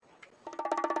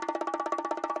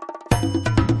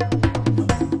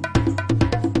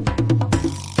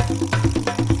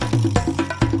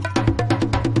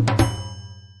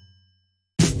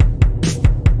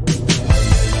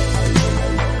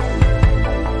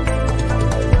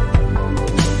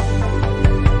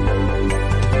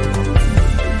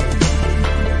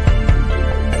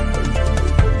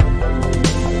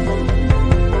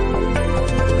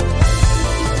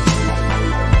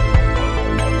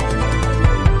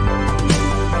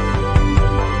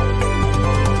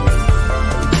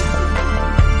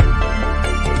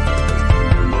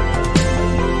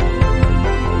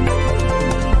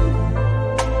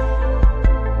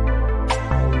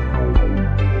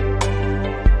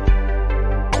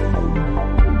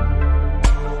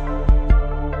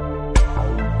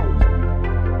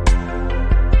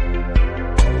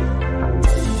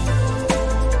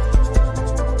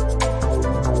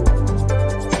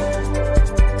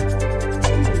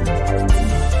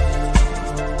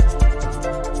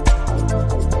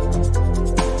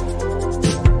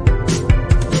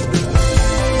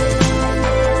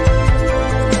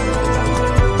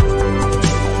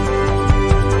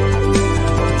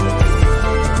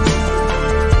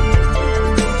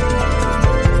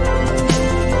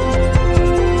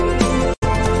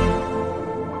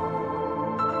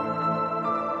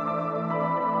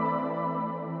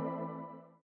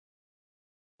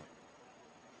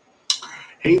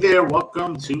Hey there,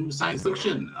 welcome to Science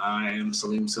Fiction. I am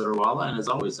Salim Sirwala, and as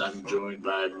always, I'm joined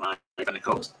by my friend and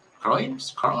host, Carl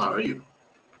Ames. Carl, how are you?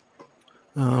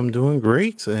 I'm doing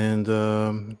great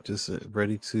and just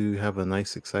ready to have a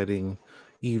nice, exciting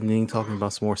evening talking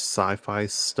about some more sci-fi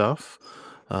stuff.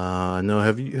 I know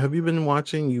have you been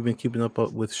watching? You've been keeping up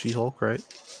with She-Hulk, right?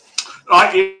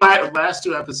 Last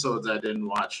two episodes I didn't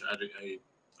watch. I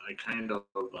kind of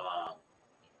on.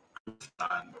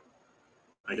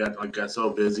 I got so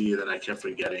busy that I kept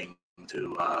forgetting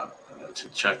to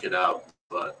check it out.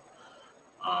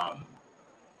 Um,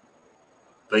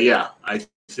 but yeah, I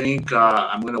think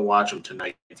I'm gonna watch them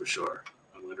tonight for sure.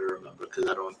 I'm gonna remember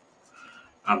because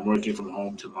I'm working from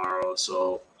home tomorrow,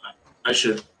 so I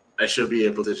should I should be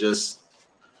able to just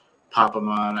pop them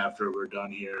on after we're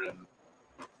done here and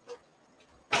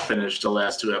finish the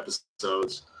last two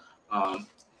episodes. Um,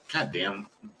 God damn,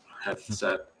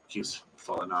 headset keeps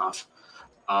falling off.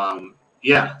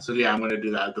 Yeah, I'm gonna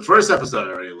do that. The first episode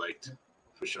I already liked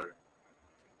for sure.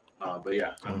 But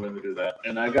yeah, I'm gonna do that,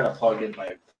 and I gotta plug in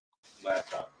my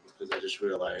laptop because I just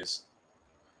realized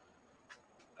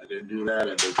I didn't do that,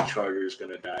 and the charger is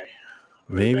gonna die.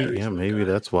 Maybe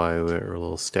that's why we're a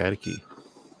little staticky.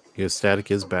 Your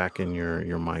static is back in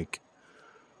your mic.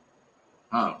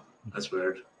 Oh, that's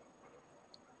weird.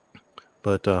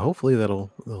 But hopefully that'll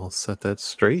set that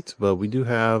straight. But we do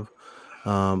have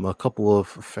a couple of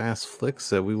fast flicks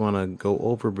that we want to go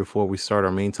over before we start our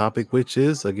main topic, which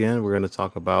is, again, we're going to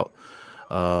talk about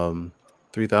um,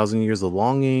 3,000 Years of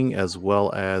Longing as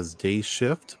well as Day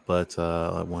Shift. But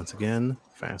once again,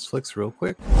 fast flicks real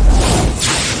quick.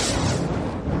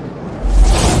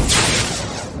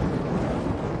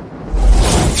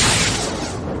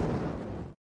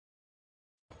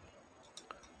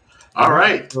 All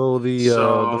right. So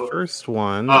the first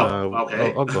one.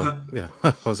 Okay. I'll go. Yeah,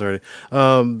 I was already.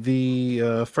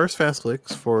 The first fast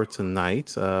flicks for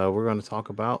tonight. We're going to talk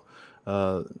about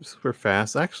super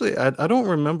fast. Actually, I don't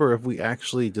remember if we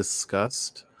actually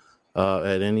discussed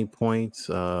at any point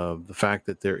the fact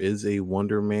that there is a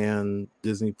Wonder Man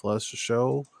Disney Plus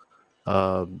show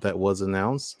that was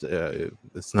announced.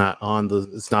 It's not on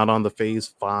the Phase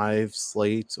 5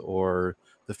 slate or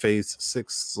the Phase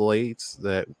 6 slate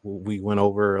that we went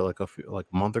over like a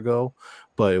month ago,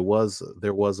 but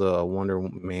there was a Wonder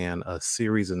Man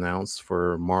series announced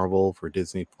for Marvel for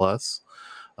Disney Plus.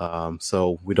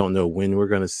 So we don't know when we're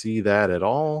going to see that at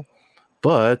all.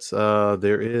 But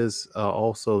there is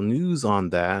also news on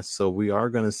that. So we are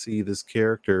going to see this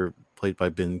character played by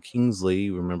Ben Kingsley.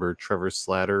 Remember Trevor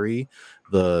Slattery,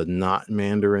 the not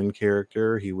Mandarin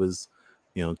character? He was,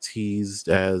 teased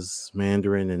as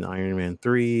Mandarin in Iron Man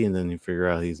 3, and then you figure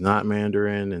out he's not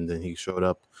Mandarin, and then he showed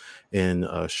up in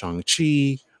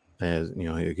Shang-Chi as,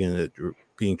 again,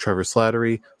 being Trevor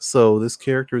Slattery. So this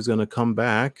character is going to come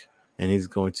back, and he's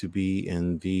going to be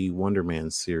in the Wonder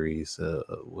Man series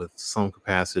with some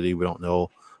capacity. We don't know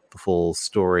the full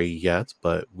story yet,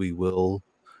 but we will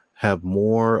have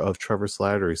more of Trevor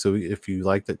Slattery. So if you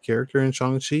like that character in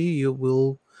Shang-Chi,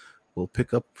 we'll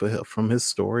pick up from his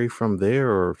story from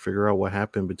there, or figure out what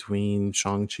happened between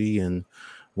Shang-Chi and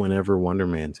whenever Wonder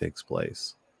Man takes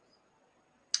place.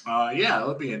 Yeah,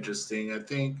 it'll be interesting. I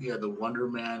think the Wonder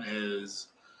Man is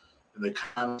in the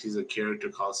comics, he's a character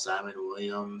called Simon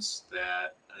Williams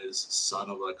that is son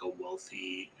of like a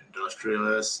wealthy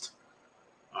industrialist.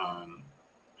 Um,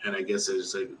 and I guess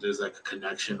there's like a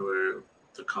connection where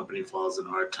the company falls in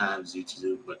hard times due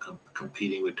to like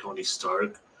competing with Tony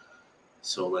Stark.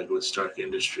 So like with Stark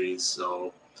Industries.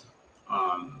 So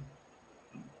um,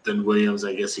 then Williams,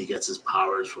 I guess he gets his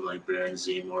powers from like Baron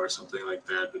Zemo or something like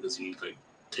that because he like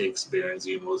takes Baron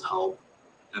Zemo's help,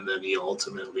 and then he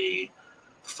ultimately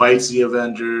fights the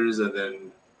Avengers, and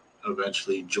then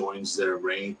eventually joins their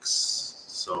ranks.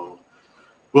 So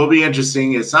will be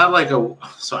interesting. It's not like a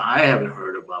so I haven't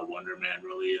heard about Wonder Man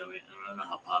really. I mean, I don't know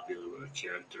how popular of a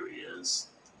character he is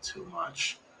too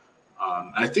much.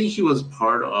 I think he was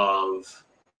part of.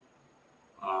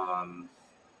 Um,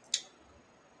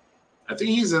 I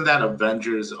think he's in that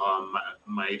Avengers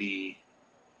Mighty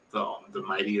the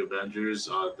Mighty Avengers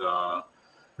the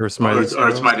Earth's Mightiest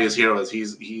Earth's Heroes. Mightiest Heroes.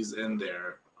 He's in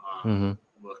there Mm-hmm.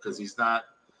 because he's not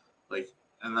like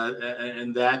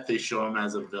and that they show him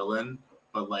as a villain,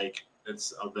 but like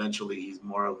it's eventually he's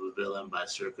more of a villain by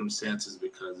circumstances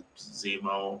because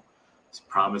Zemo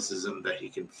promises him that he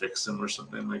can fix him or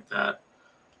something like that.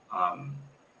 Um,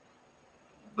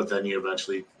 but then he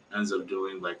eventually ends up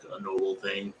doing like a noble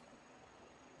thing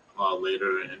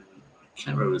later in I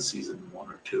can't remember season 1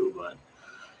 or 2, but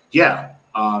yeah,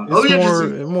 it'll It's be more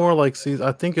interesting. more like season.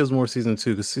 I think it was more season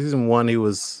two because season one he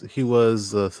was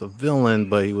a villain,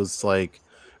 but he was like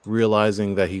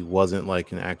realizing that he wasn't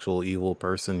like an actual evil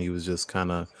person. He was just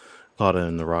kind of caught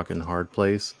in the rock and hard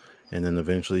place, and then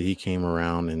eventually he came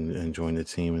around and joined the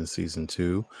team in season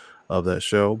two of that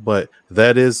show. But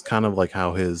that is kind of like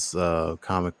how his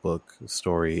comic book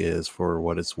story is, for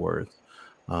what it's worth.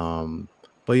 Um,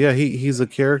 but yeah, he's a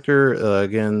character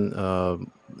again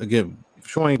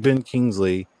showing Ben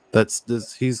Kingsley. That's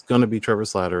this. He's gonna be Trevor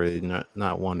Slattery,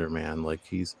 not Wonder Man. Like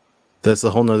that's a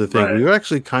whole nother thing. Right. We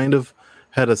actually kind of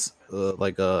had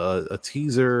like a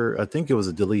teaser. I think it was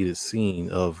a deleted scene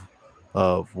of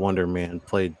Wonder Man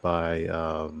played by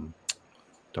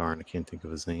darn, I can't think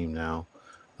of his name now.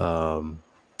 Um,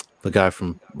 the guy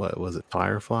from what was it,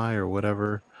 Firefly or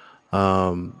whatever.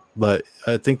 But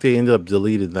I think they ended up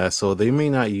deleting that, so they may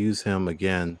not use him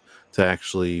again to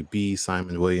actually be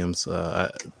Simon Williams.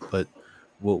 But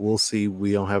we'll see.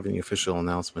 We don't have any official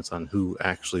announcements on who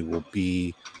actually will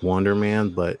be Wonder Man,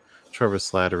 but Trevor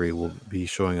Slattery will be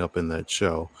showing up in that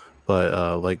show.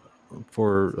 But like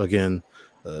for again.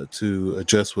 To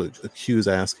adjust what Q is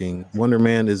asking, Wonder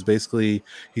Man is basically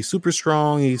he's super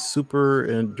strong, he's super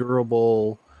and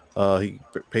durable, he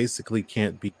basically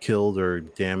can't be killed or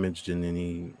damaged in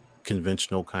any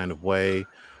conventional kind of way.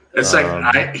 It's like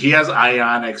Um, he has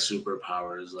ionic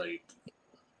superpowers, like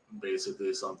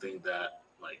basically something that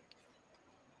like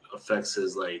affects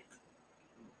his like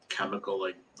chemical,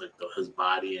 his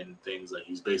body and things. Like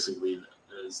he's basically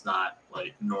is not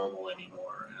like normal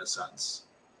anymore in a sense.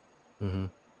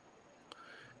 mhm.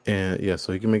 And yeah,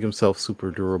 so he can make himself super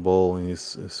durable, and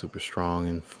he's super strong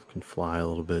and can fly a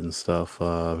little bit and stuff.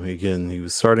 Again, he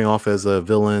was starting off as a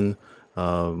villain,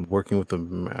 working with the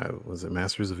was it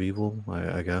Masters of Evil?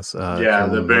 I guess I Yeah,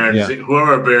 can't remember. Yeah,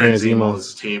 Whoever Baron Baron Zemo.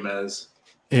 Zemo's team is.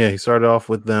 Yeah, he started off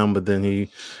with them, but then he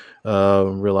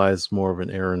realized more of an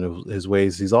error in his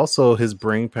ways. He's also his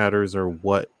brain patterns are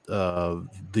what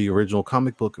the original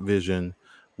comic book Vision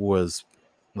was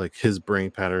like. His brain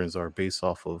patterns are based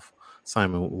off of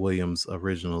Simon Williams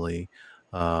originally.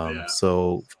 Yeah.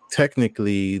 So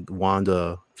technically,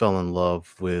 Wanda fell in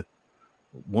love with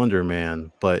Wonder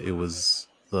Man, but it was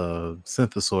the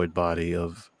synthesoid body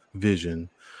of Vision.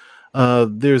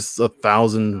 There's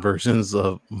 1,000 versions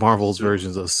of Marvel's So,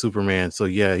 versions of Superman, so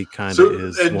yeah, he kind of so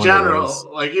is in one of those.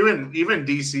 general, like even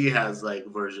DC has like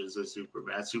versions of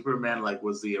Superman. Superman like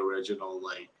was the original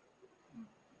like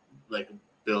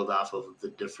build off of the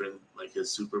different like his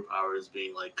superpowers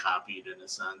being like copied in a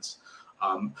sense.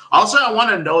 Also, I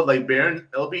want to know like Baron.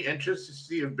 It'll be interesting to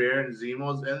see if Baron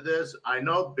Zemo's in this. I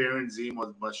know Baron Zemo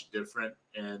is much different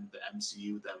in the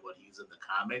MCU than what he's in the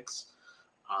comics.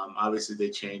 Obviously, they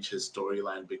changed his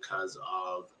storyline because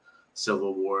of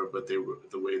Civil War, but the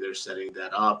way they're setting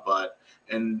that up. But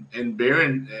Baron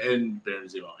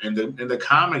Zemo in the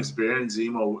comics, Baron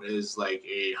Zemo is like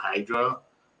a Hydra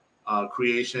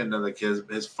creation, and like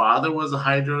his father was a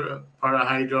Hydra part of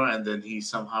Hydra, and then he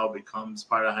somehow becomes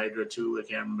part of Hydra too. I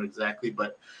can't remember exactly,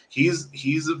 but he's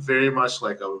very much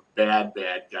like a bad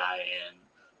guy in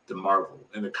the Marvel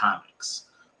in the comics.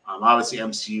 Obviously,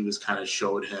 MCU has kind of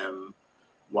showed him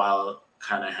while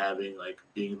kind of having like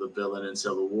being the villain in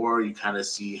Civil War. You kind of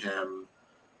see him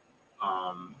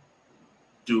um,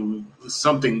 do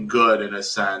something good in a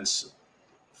sense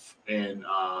in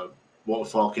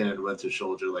Falcon and Winter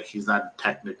Soldier. Like he's not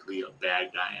technically a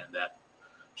bad guy in that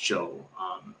show.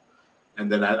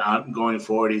 And then going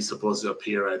forward, he's supposed to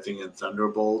appear, I think, in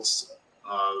Thunderbolts.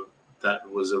 Uh, that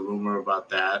was a rumor about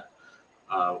that,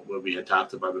 what we had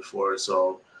talked about before.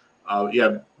 So,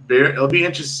 yeah, it'll be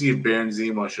interesting to see if Baron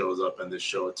Zemo shows up in this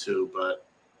show too. But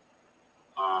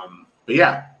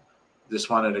yeah, just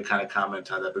wanted to kind of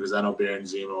comment on that because I know Baron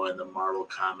Zemo in the Marvel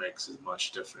comics is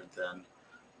much different than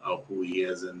who he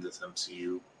is in this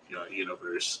MCU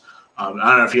universe. I don't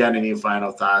know if you had any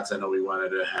final thoughts. I know we wanted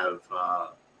to have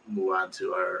move on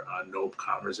to our Nope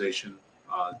conversation.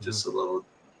 Just a little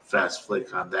fast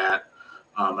flick on that.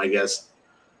 I guess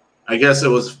it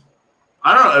was.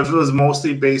 I don't know if it was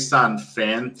mostly based on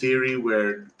fan theory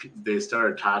where they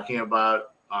started talking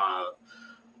about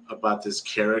this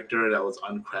character that was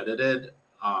uncredited,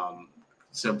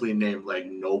 simply named like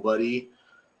Nobody,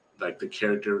 like the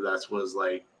character that was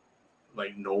like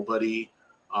Nobody,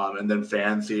 and then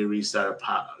fan theory started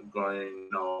going,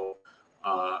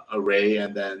 array,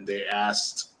 and then they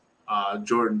asked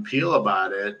Jordan Peele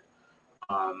about it,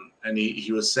 and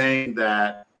he was saying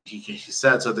that he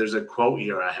said, so there's a quote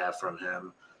here I have from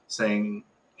him saying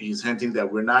he's hinting that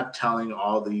we're not telling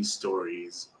all these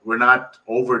stories, we're not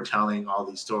overtelling all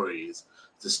these stories.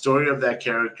 The story of that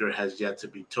character has yet to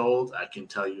be told. I can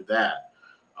tell you that.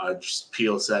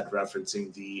 Peele said,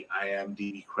 referencing the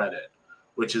IMDb credit,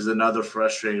 which is another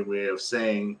frustrating way of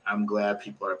saying, I'm glad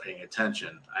people are paying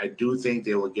attention. I do think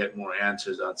they will get more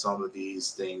answers on some of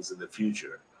these things in the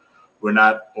future. We're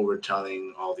not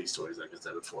overtelling all these stories, like I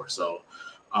said before. So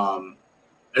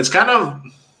it's kind of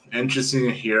interesting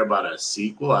to hear about a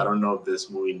sequel. I don't know if this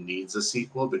movie needs a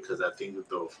sequel because I think that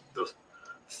the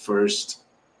first,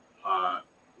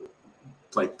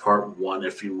 like part one,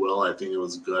 if you will, I think it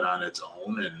was good on its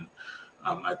own, and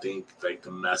I think like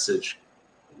the message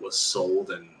was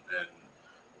sold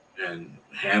and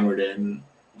hammered in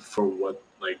for what,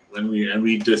 like when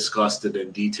we discussed it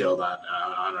in detail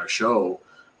on our show.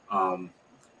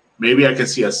 Maybe I could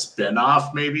see a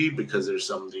spin-off maybe because there's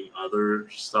something other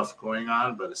stuff going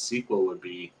on, but a sequel would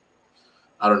be,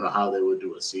 I don't know how they would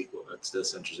do a sequel. That's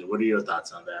interesting. What are your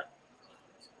thoughts on that?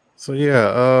 So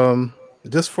yeah,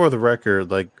 just for the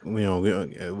record, like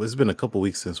it's been a couple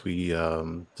weeks since we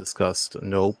discussed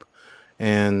Nope,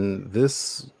 and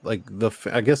this like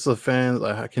I guess the fans,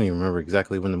 I can't even remember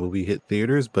exactly when the movie hit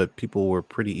theaters, but people were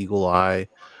pretty eagle eye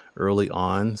early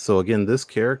on. So again, this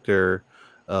character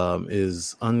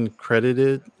is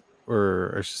uncredited,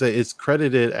 or I should say, it's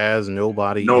credited as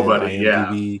Nobody in Nobody, yeah,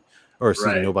 IMDb, or excuse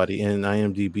me, right. Nobody in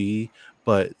IMDb,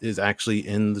 but is actually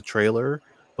in the trailer,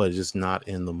 but just not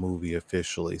in the movie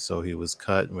officially. So he was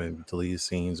cut, maybe deleted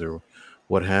scenes or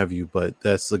what have you. But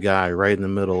that's the guy right in the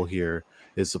middle here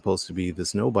is supposed to be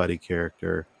this Nobody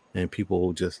character, and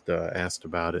people just asked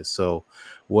about it. So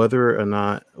whether or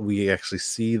not we actually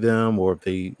see them, or if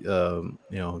they,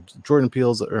 Jordan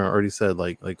Peele's already said,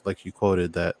 like you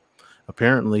quoted, that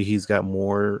apparently he's got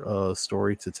more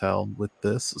story to tell with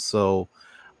this. So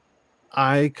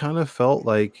I kind of felt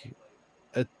like,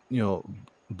 uh, you know,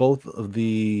 both of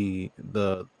the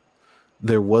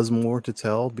there was more to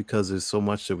tell because there's so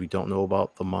much that we don't know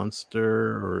about the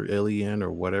monster or alien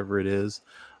or whatever it is,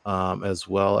 as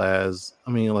well as,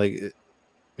 I mean, like,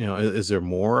 is there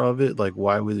more of it? Like,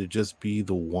 why would it just be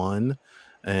the one,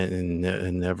 and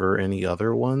never any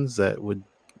other ones that would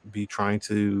be trying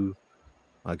to,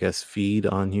 I guess, feed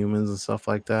on humans and stuff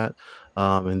like that?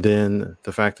 And then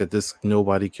the fact that this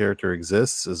Nobody character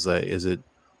exists, is that, is it,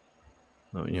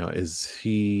 is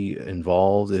he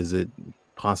involved? Is it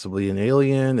possibly an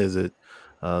alien? Is it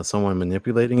someone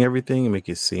manipulating everything and make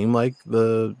it seem like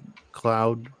the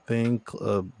cloud thing,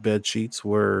 bed sheets,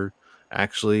 were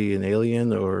actually an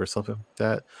alien or something like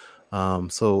that?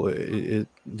 So it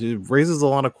raises a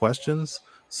lot of questions.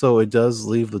 So it does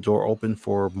leave the door open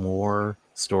for more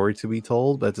story to be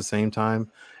told. But at the same time,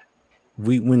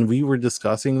 when we were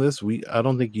discussing this, I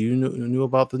don't think you knew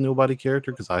about the Nobody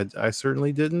character, because I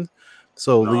certainly didn't.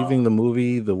 So No, leaving the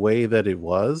movie the way that it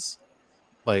was,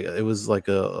 like, it was like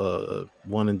a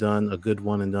one and done, a good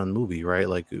one and done movie, right?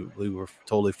 Like, we were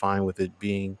totally fine with it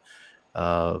being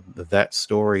that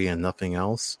story and nothing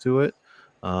else to it.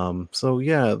 So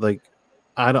yeah, like,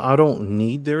 I don't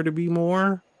need there to be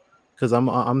more, because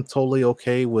I'm totally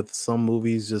okay with some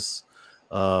movies just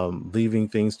leaving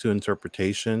things to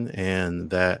interpretation, and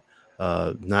that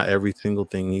not every single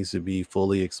thing needs to be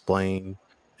fully explained,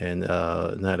 and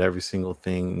not every single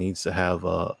thing needs to have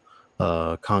a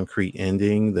concrete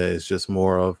ending. That is just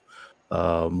more of,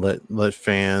 let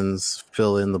fans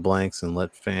fill in the blanks, and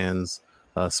let fans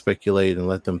speculate, and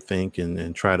let them think,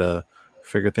 and try to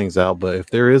figure things out. But if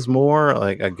there is more,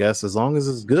 like I guess as long as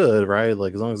it's good, right?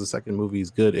 Like as long as the second movie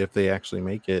is good, if they actually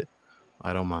make it,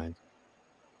 I don't mind.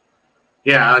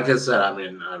 Yeah, like I said, I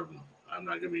mean, I'm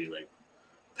not gonna be like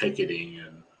picketing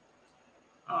and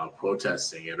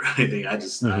protesting it or anything. I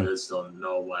Hmm. just don't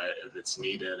know why if it's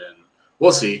needed, and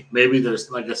we'll see. Maybe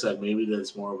there's, like I said, maybe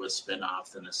there's more of a spin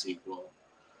off than a sequel.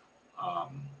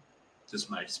 Um, just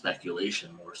my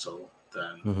speculation more so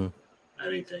than Hmm.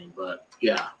 anything, but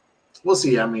yeah, we'll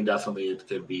see. I mean, definitely it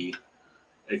could be.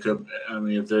 It could. I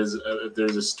mean, if there's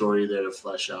a story there to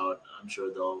flesh out, I'm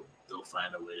sure they'll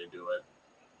find a way to do it.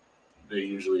 They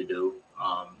usually do.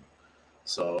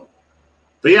 So,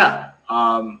 but yeah,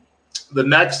 the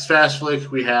next fast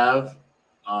flick we have,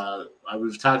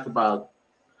 we've talked about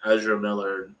Ezra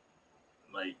Miller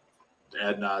like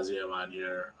ad nauseum on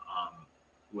here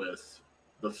with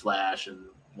the Flash and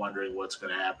wondering what's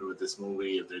going to happen with this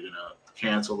movie if they're going to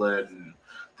cancel it, and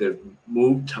they've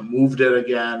moved it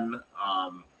again.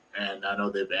 And I know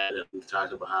they've added. We've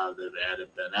talked about how they've added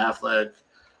Ben Affleck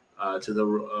to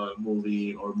the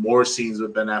movie, or more scenes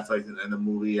with Ben Affleck in the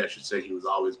movie. I should say he was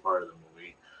always part of the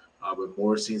movie, but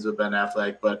more scenes with Ben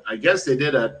Affleck. But I guess they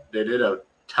did a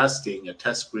test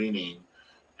screening,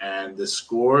 and the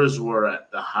scores were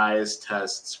at the highest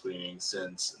test screening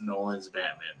since Nolan's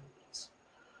Batman movies.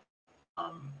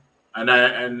 Um, and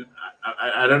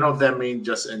I don't know if that means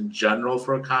just in general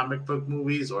for comic book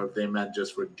movies or if they meant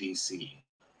just for DC.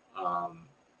 Um,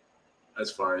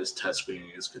 as far as test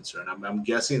screening is concerned, I'm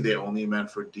guessing they only meant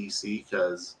for DC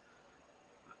because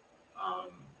um,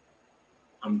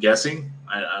 I'm guessing.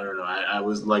 I don't know. I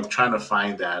was like trying to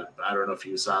find that. I don't know if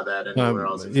you saw that anywhere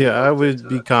else. If Yeah, you I looked would into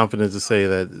be it. confident to say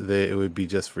that it would be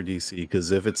just for DC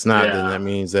because if it's not, then Yeah. that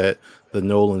means that the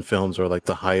Nolan films are like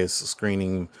the highest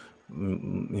screening,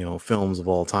 films of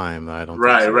all time. I don't think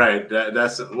Right, so. right.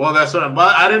 That's what.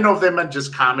 But I didn't know if they meant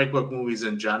just comic book movies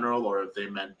in general, or if they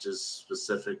meant just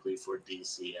specifically for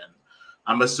DC. And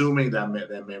I'm assuming that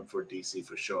meant for DC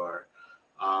for sure.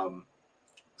 Um,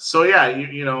 so yeah,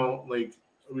 like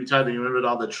we talked. You remember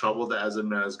all the trouble that Ezra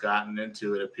has gotten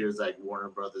into. It appears like Warner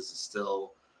Brothers is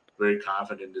still very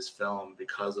confident in this film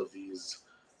because of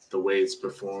the way it's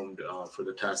performed for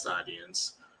the test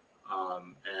audience.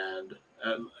 And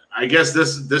I guess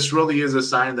this really is a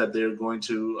sign that they're going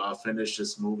to finish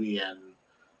this movie, and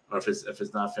or if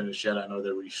it's not finished yet, I know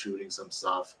they're reshooting some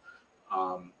stuff,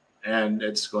 um, and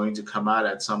it's going to come out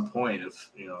at some point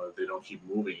if they don't keep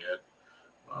moving it.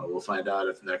 We'll find out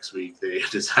if next week they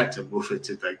decide to move it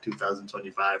to like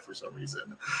 2025 for some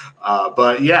reason.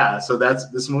 But yeah, so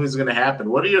this movie's going to happen.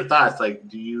 What are your thoughts? Like,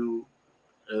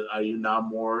 are you now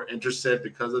more interested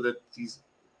because of these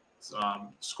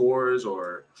scores,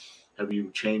 or have you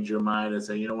changed your mind and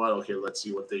say, you know what, okay, let's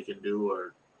see what they can do,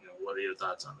 or what are your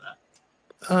thoughts on that?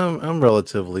 I'm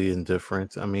relatively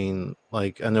indifferent. I mean,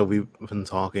 like I know we've been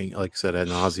talking, like I said, ad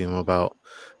nauseum about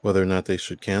whether or not they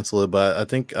should cancel it, but I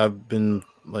think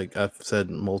I've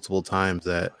said multiple times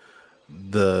that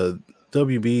the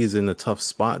WB is in a tough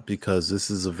spot because this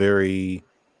is a very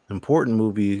important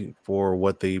movie for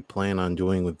what they plan on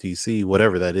doing with DC,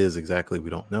 whatever that is exactly, we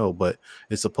don't know, but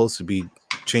it's supposed to be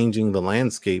changing the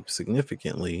landscape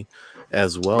significantly,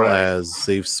 as well Right. as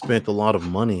they've spent a lot of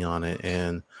money on it.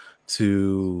 And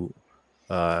to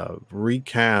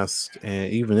recast,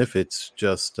 and even if it's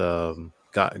just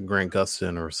got Grant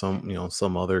Gustin or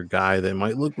some other guy that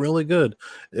might look really good,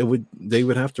 they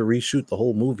would have to reshoot the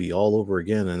whole movie all over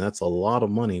again, and that's a lot of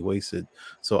money wasted.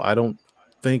 So I don't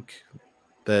think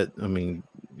that, I mean,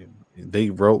 they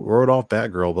wrote off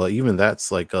Batgirl, but even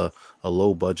that's like a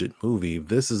low budget movie. If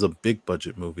this is a big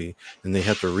budget movie and they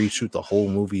have to reshoot the whole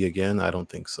movie again, I don't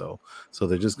think so. So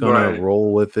they're just gonna Right.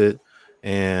 roll with it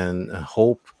and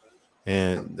hope.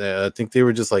 And I think they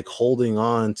were just like holding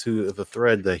on to the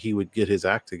thread that he would get his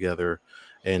act together.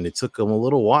 And it took him a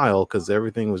little while because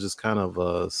everything was just kind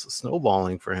of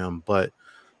snowballing for him. But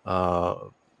uh,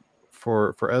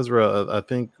 for Ezra, I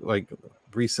think like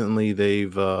recently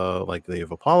they've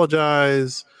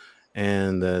apologized,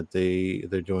 and that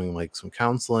they're doing like some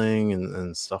counseling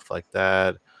and stuff like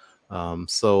that.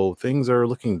 So things are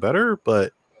looking better,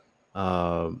 but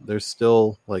there's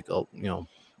still like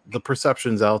the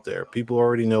perceptions out there. People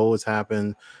already know what's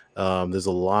happened. There's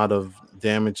a lot of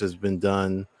damage has been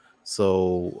done,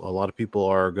 so a lot of people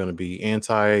are going to be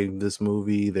anti this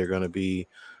movie. They're going to be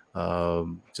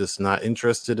just not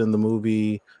interested in the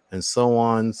movie, and so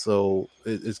on. So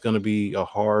it's going to be a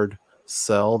hard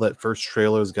sell. That first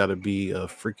trailer's got to be a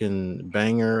freaking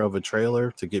banger of a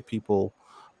trailer to get people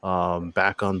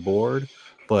back on board.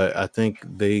 but I think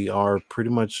they are pretty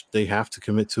much they have to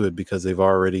commit to it because they've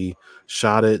already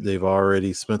shot it, they've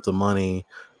already spent the money,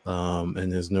 and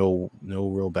there's no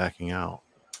real backing out.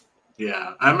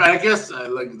 Yeah, I guess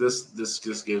like this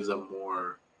just gives them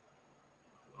more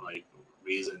like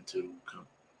reason to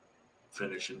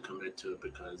finish and commit to it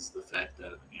because the fact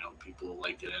that people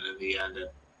like it, and in the end,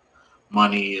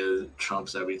 money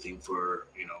trumps everything for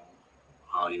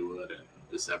Hollywood and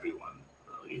just everyone.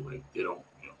 Really, like they don't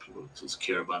people just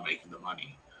care about making the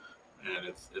money, and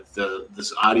if the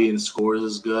this audience scores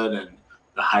is good and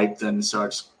the hype then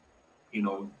starts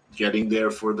getting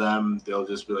there for them, they'll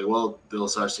just be like, well, they'll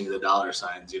start seeing the dollar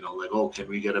signs, like, oh, can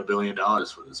we get $1 billion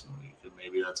for this movie?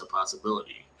 Maybe that's a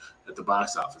possibility at the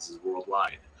box offices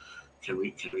worldwide. Can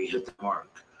we hit the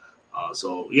mark?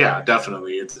 So yeah,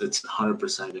 definitely, it's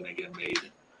 100% gonna get made.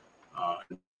 Uh,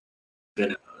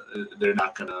 then they're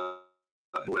not gonna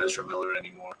do Ezra Miller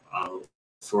anymore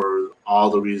for all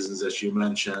the reasons that you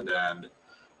mentioned, and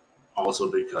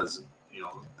also because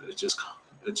it's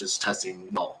just testing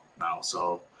null now.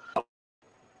 So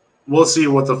we'll see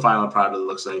what the final product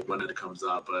looks like when it comes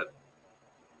out. But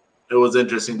it was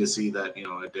interesting to see that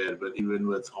it did. But even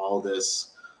with all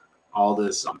this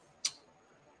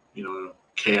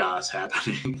chaos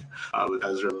happening with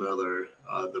Ezra Miller,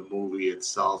 the movie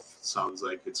itself sounds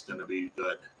like it's going to be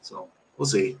good. So we'll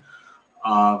see.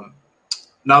 Um,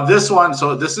 Now this one,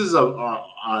 so this is a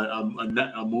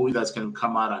movie that's going to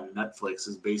come out on Netflix.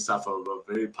 Is based off of a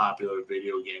very popular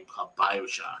video game called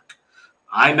BioShock.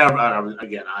 I'm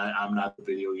not the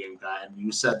video game guy, and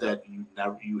you said that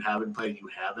you haven't played, you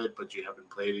have it, but you haven't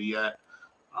played it yet.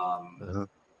 Uh,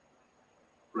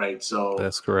 Right. So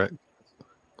that's correct.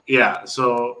 yeah.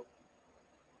 So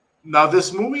now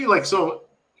this movie, like, so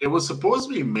it was supposed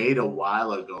to be made a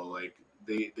while ago. Like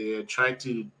they had tried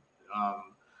to um,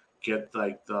 get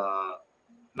like the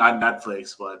not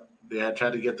Netflix, but they had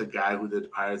tried to get the guy who did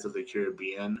Pirates of the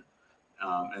Caribbean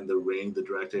and The Ring, the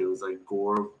director. It was like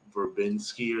Gore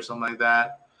Verbinski or something like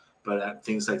that. But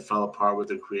things like fell apart with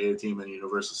the creative team and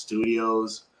Universal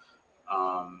Studios,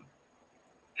 um,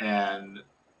 and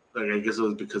like I guess it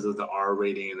was because of the R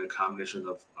rating and a combination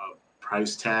of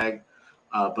price tag.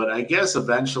 But I guess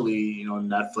eventually,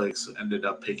 Netflix ended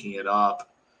up picking it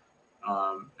up,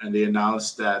 and they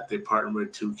announced that they partnered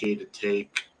with 2K to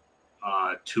take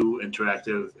Two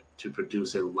Interactive to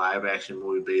produce a live action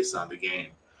movie based on the game.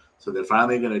 So they're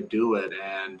finally going to do it,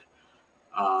 and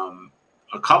um,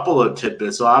 a couple of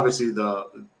tidbits. So obviously,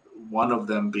 the one of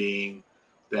them being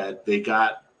that they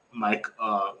got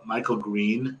Michael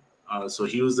Green. So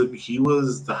he was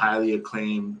the highly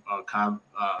acclaimed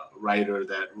writer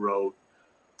that wrote,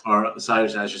 or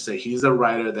sorry, I should say, he's the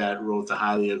writer that wrote the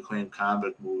highly acclaimed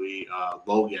comic movie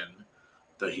Logan,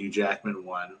 the Hugh Jackman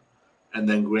one. And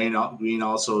then Green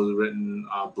also has written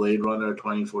Blade Runner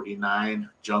 2049,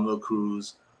 Jungle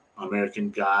Cruise, American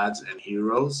Gods, and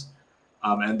Heroes.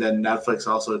 And then Netflix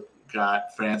also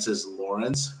got Francis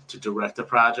Lawrence to direct the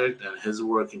project, and his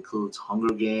work includes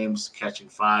Hunger Games, Catching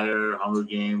Fire, Hunger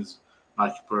Games,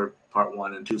 Mockingbird Part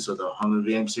 1 and 2, so the Hunger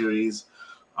Games series.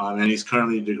 And he's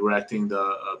currently directing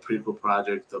the prequel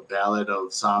project, The Ballad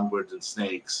of Songbirds and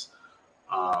Snakes.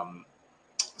 Um,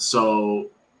 so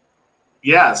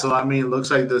yeah, so I mean, it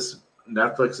looks like this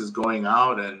Netflix is going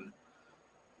out, and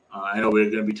I know we're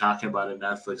going to be talking about a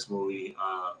Netflix movie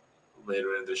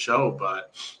later in the show,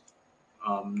 but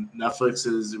Netflix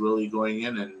is really going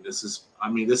in, and this is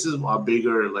a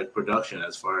bigger like production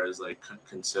as far as like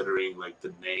considering like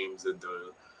the names and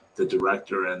the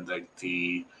director and like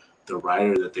the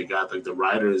writer that they got. Like the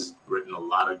writer has written a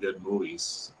lot of good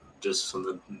movies, just from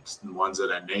the ones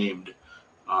that I named.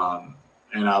 Um,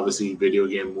 and obviously, video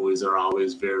game movies are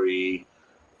always very,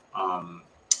 um,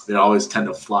 they always tend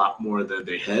to flop more than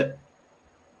they hit.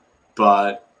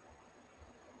 But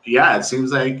yeah, it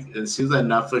seems like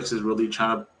Netflix is really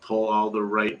trying to pull all the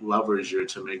right levers here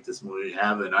to make this movie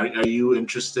happen. Are you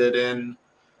interested in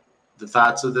the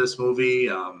thoughts of this movie?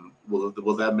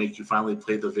 Will that make you finally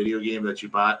play the video game that you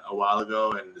bought a while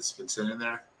ago and it's been sitting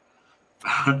there?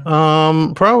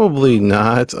 Probably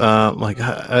not. Like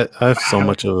I have so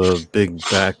much of a big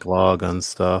backlog on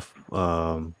stuff.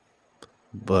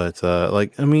 But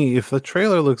like I mean, if the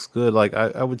trailer looks good, like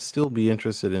I would still be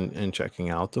interested in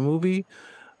checking out the movie.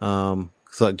 So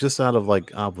like, just out of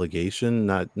like obligation,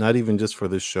 not even just for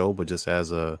this show, but just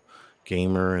as a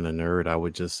gamer and a nerd, I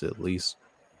would just at least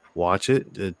watch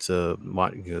it. It's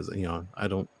because I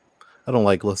don't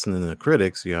like listening to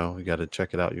critics. You got to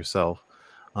check it out yourself.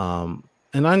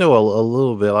 And I know a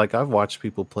little bit. Like I've watched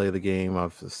people play the game.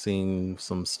 I've seen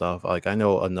some stuff. Like I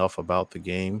know enough about the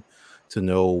game to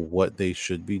know what they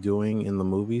should be doing in the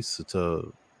movies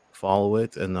to follow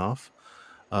it enough.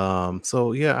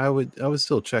 So yeah, I would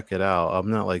still check it out. I'm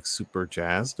not like super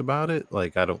jazzed about it.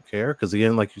 Like I don't care because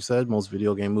again, like you said, most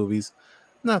video game movies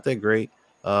not that great.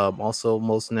 Also,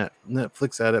 most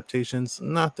Netflix adaptations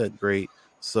not that great.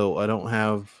 So I don't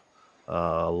have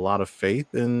a lot of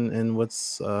faith in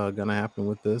what's gonna happen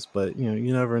with this. But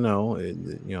you never know.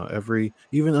 Every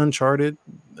even Uncharted,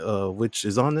 which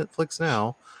is on Netflix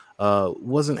now,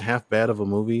 wasn't half bad of a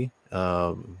movie.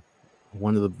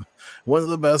 One of the one of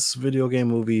the best video game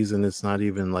movies, and it's not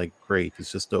even like great. It's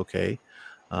just okay.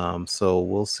 So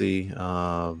we'll see.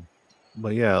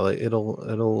 But yeah, like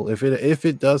it'll if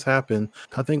it does happen,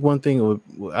 I think one thing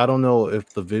I don't know if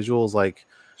the visuals like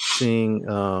seeing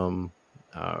I'm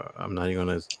not even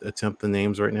gonna attempt the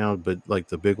names right now, but like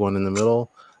the big one in the middle,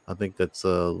 I think that's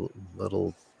a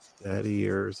little daddy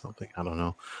or something. I don't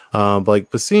know.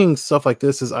 But seeing stuff like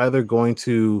this is either going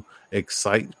to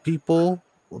excite people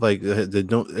like they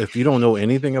don't if you don't know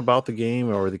anything about the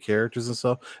game or the characters and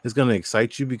stuff, it's going to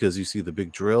excite you because you see the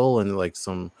big drill and like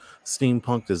some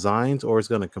steampunk designs, or it's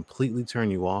going to completely turn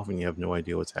you off and you have no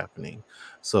idea what's happening.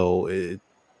 So you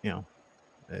know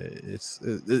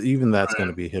even that's going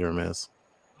to Right. be hit or miss.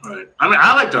 Right. I mean,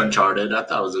 I liked Uncharted. I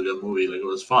thought it was a good movie. Like it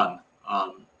was fun.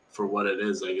 For what it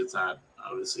is, like it's not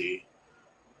obviously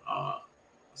uh,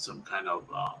 some kind of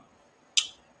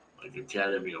like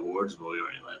Academy Awards movie or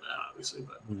anything like that, obviously.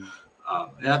 But Mhm.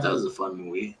 yeah, I thought it was a fun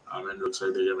movie. And it looks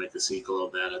like they're gonna make a sequel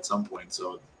of that at some point,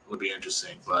 so it would be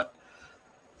interesting. But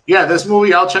yeah, this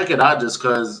movie I'll check it out just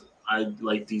because I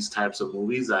like these types of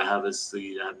movies. I've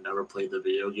never played the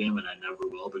video game and I never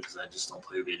will because I just don't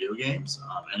play video games.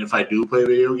 And if I do play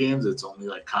video games, it's only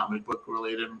like comic book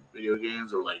related video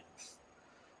games or like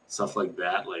stuff like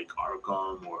that, like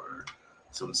Arkham or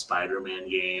some Spider-Man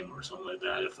game or something like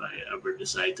that. If I ever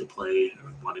decide to play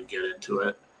or want to get into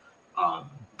it,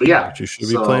 but yeah, But you should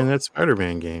be playing so that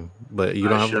Spider-Man game, but you I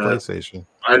don't have a should. PlayStation.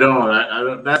 I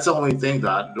don't. That's the only thing.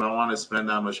 That do I want to spend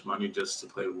that much money just to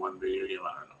play one video game?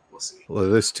 I don't know. We'll see. Well,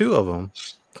 there's two of them.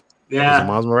 There's a Yeah,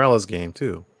 Miles Morales game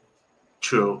too.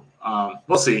 true.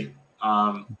 We'll see.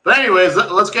 But anyways,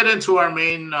 let's get into our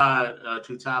main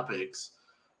two topics.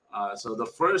 So the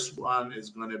first one is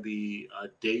going to be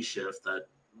Day Shift. That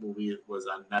movie was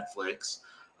on Netflix.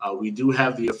 We do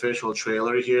have the official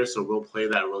trailer here, so we'll play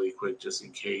that really quick just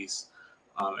in case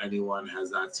anyone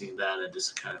has not seen that and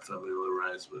just to kind of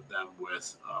familiarize with them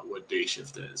with what Day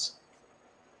Shift is.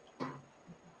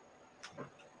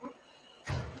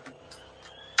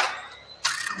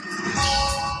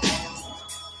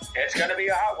 It's gonna be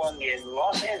a hot one in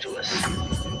Los Angeles.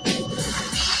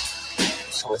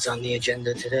 So what's on the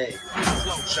agenda today?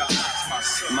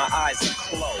 My eyes are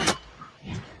closed.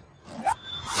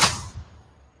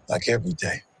 Like every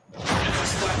day.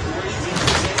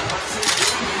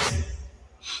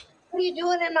 What are you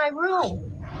doing in my room?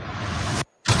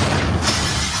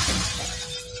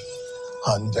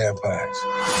 Hunting vampires.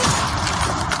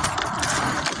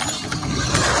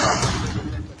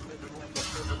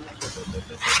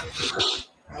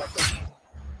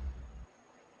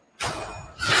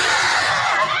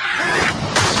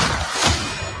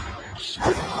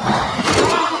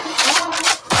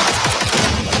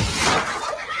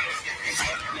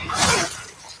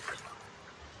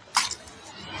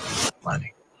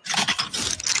 Money.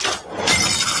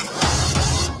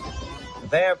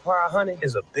 Vampire hunting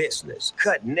is a business.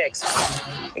 Cut necks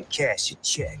and cash your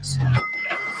checks.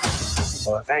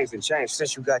 Well, things have changed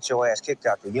since you got your ass kicked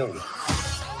out the union.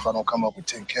 If I don't come up with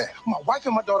 10K, my wife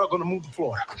and my daughter are gonna move to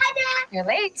Florida. Hi, Dad. You're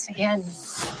late again.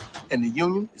 And the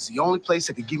union is the only place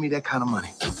that could give me that kind of money.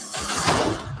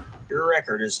 Your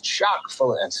record is chock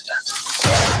full of incidents.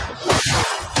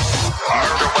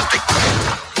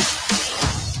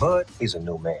 But he's a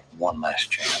new man. One last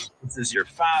chance. This is your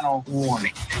final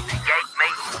warning.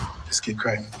 Let's get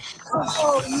crazy.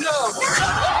 Oh, no!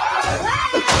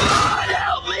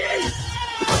 Help me!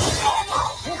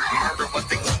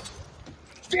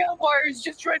 Vampires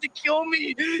just tried to kill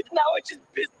me. Now I just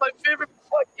pissed my favorite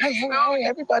fucking Hey,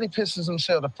 everybody pisses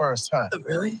themselves the first time.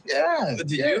 Really? Yeah.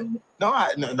 Did yeah. you? No,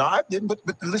 I didn't. But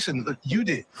listen, look, you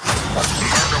did.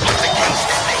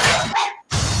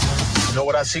 You know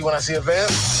what I see when I see a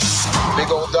vamp? Big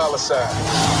old dollar sign.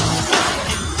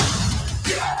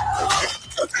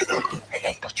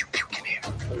 Hey, don't you puke in here.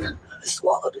 I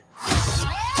swallowed it.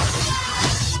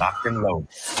 Locked and loaded.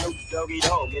 Snoop Doggy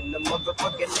Dogg in the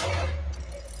motherfucking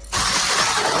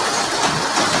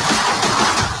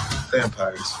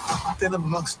Vampires. They're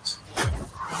amongst us.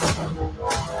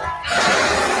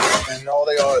 And all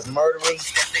they are is murdering.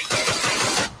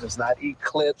 Does not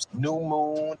eclipse, new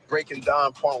moon, breaking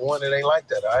down point one. It ain't like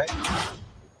that, all right?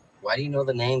 Why do you know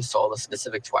the names to all the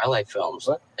specific Twilight films?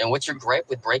 What? And what's your gripe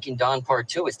with Breaking Dawn Part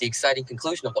 2? It's the exciting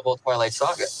conclusion of the whole Twilight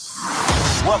saga.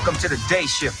 Welcome to the day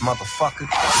shift, motherfucker.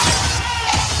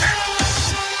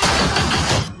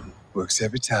 Works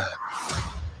every time.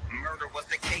 Murder was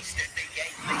the case that they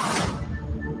gave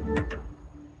me.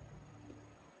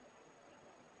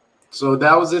 So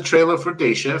that was the trailer for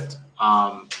Day Shift.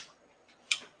 Carl,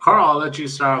 I'll let you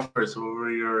start off first. What were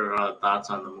your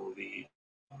thoughts on the movie?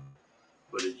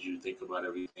 What did you think about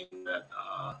everything that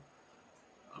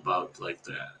about like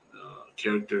the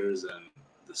characters and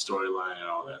the storyline and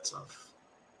all that stuff,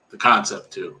 the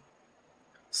concept too?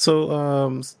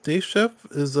 So, Day Chef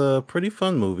is a pretty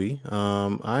fun movie.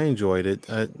 I enjoyed it.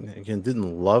 I again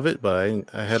didn't love it, but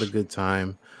I had a good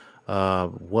time.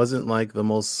 Wasn't like the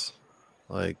most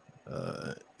like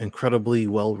incredibly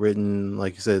well written,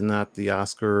 like you said, not the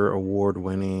Oscar award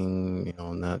winning.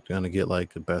 Not gonna get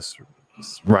like the best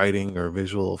writing or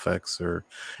visual effects or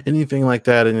anything like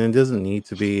that, and it doesn't need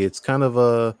to be. It's kind of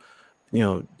a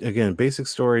again, basic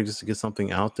story just to get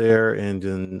something out there and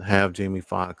then have Jamie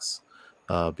Foxx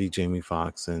be Jamie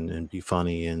Foxx and be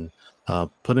funny and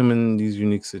put him in these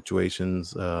unique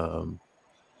situations,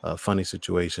 funny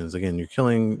situations. Again, you're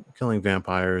killing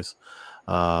vampires.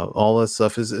 All that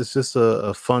stuff is it's just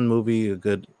a fun movie, a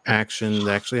good action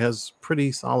that actually has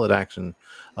pretty solid action,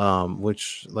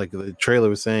 which like the trailer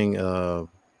was saying,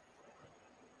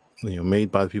 made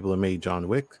by the people that made John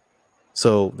Wick.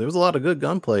 So there was a lot of good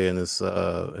gunplay in this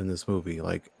movie.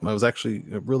 Like I was actually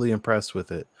really impressed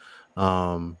with it.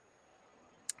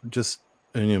 Just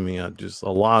and I mean, just a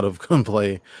lot of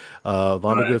gunplay, a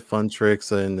lot of Right. good fun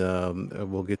tricks, and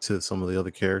we'll get to some of the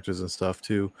other characters and stuff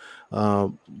too.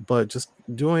 But just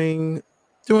doing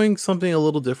something a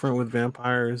little different with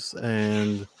vampires,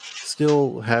 and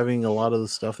still having a lot of the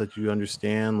stuff that you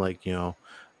understand, like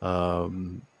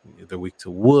um, they're weak to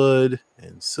wood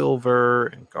and silver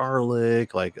and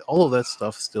garlic, like all of that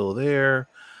stuff still there.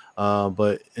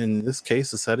 But in this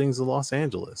case, the setting's of Los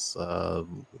Angeles,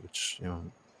 which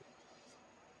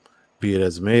be it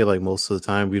as it may, like most of the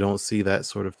time we don't see that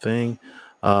sort of thing.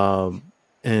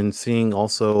 And seeing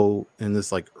also in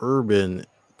this like urban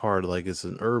part, like it's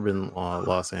an urban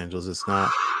Los Angeles. It's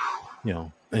not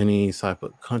any type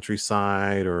of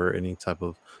countryside or any type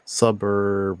of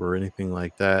suburb or anything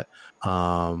like that.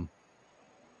 um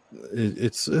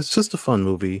it's just a fun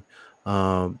movie.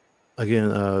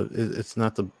 Again, it's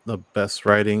not the best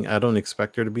writing. I don't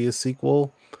expect there to be a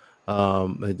sequel.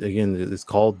 Again, it's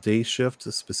called Day Shift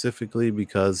specifically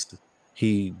because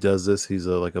he does this. He's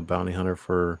like a bounty hunter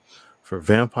for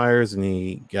vampires, and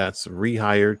he gets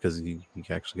rehired because he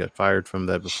actually got fired from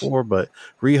that before, but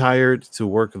rehired to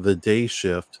work the day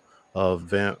shift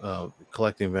of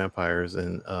collecting vampires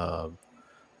and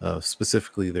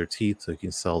specifically their teeth, so he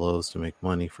can sell those to make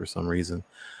money for some reason.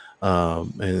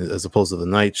 And as opposed to the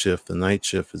night shift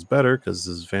is better because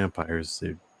as vampires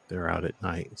they're out at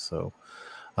night. So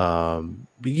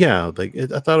but yeah, like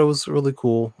I thought it was really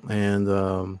cool.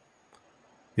 And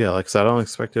yeah, like I said, I don't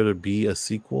expect there to be a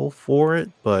sequel for it,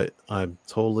 but I'm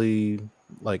totally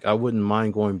like I wouldn't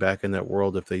mind going back in that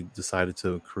world if they decided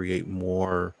to create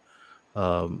more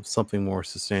something more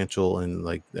substantial and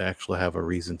like actually have a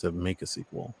reason to make a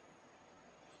sequel.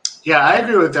 Yeah, I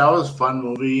agree with that. It was a fun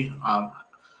movie.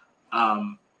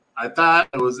 I thought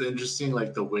it was interesting,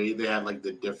 like the way they had like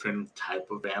the different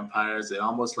type of vampires. It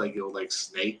almost like it was like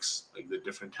snakes, like the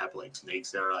different type of like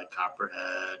snakes that are like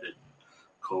copperhead and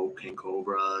king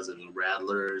cobras and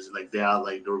rattlers. Like they're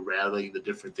rattling the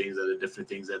different things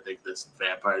that this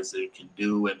vampires they can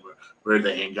do and where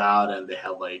they hang out, and they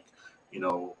have like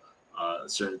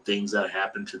certain things that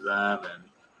happen to them,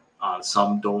 and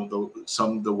some don't.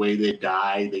 Some the way they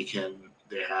die, they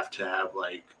have to have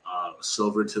like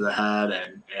silver to the head,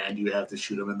 and you have to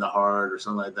shoot them in the heart or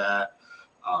something like that.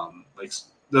 Like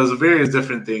there's various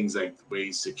different things like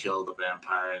ways to kill the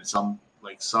vampire, and some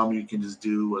you can just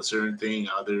do a certain thing,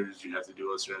 others you have to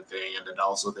do a certain thing, and then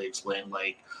also they explain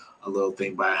like a little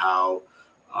thing by how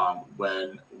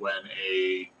when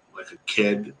a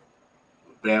kid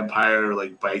vampire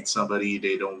like bites somebody,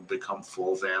 they don't become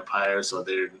full vampire, so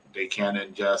they can't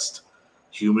ingest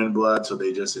human blood, so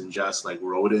they just ingest like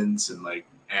rodents and like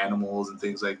animals and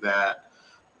things like that.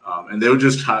 And they were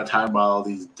just talking about all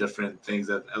these different things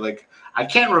that like I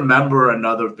can't remember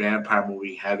another vampire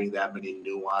movie having that many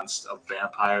nuance of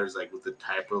vampires, like with the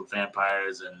type of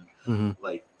vampires and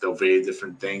like the very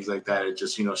different things like that. It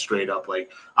just straight up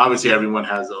like obviously everyone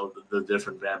has the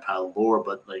different vampire lore,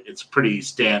 but like it's pretty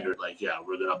standard. Like yeah,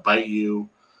 we're gonna bite you,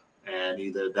 and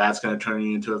either that's gonna turn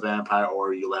you into a vampire,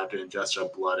 or you'll have to ingest our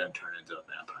blood and turn into a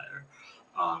vampire.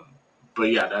 but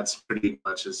yeah, that's pretty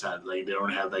much just that. Like they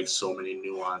don't have like so many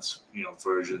nuanced,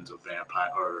 versions of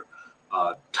vampire or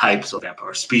types of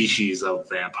vampire, species of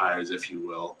vampires, if you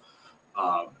will.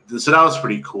 So that was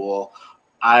pretty cool.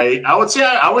 I would say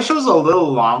I wish it was a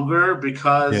little longer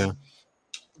because Yeah.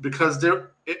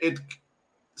 there it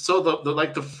so the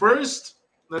like the first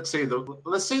let's say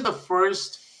the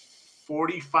first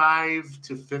 45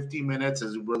 to 50 minutes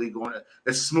is really going.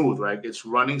 It's smooth, right? It's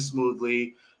running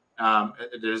smoothly.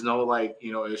 There's no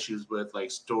issues with like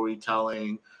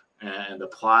storytelling and the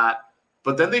plot,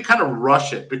 but then they kind of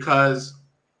rush it because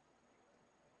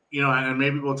and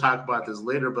maybe we'll talk about this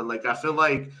later, but like I feel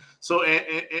like so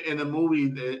in the movie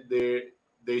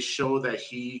they show that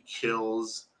he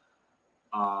kills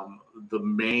the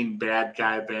main bad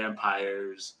guy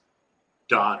vampire's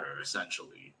daughter,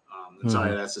 essentially.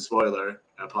 Sorry, that's a spoiler.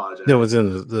 I apologize. That was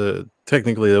in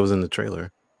technically that was in the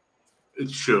trailer.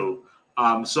 It's true.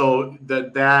 So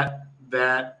that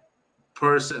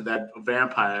person, that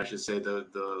vampire, I should say,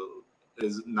 the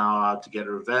is now out to get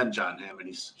revenge on him, and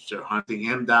he's hunting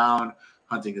him down,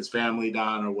 hunting his family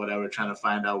down, or whatever, trying to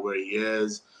find out where he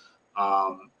is.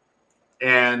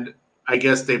 And I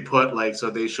guess they put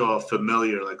they show a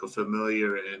familiar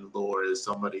in lore is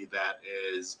somebody that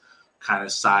is kind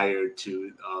of sired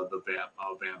to the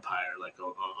vampire, like a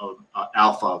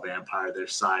alpha vampire. They're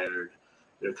sired.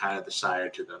 They're kind of the sire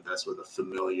to them. That's what a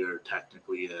familiar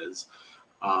technically is.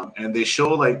 And they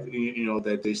show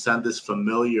that they send this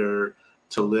familiar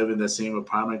to live in the same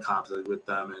apartment complex with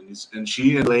them, and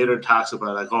she later talks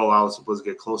about I was supposed to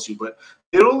get close to you, but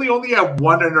they only have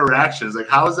one interaction. It's like,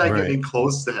 how is that getting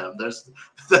close to him? That's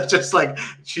just like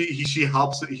he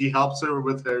helps her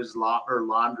with her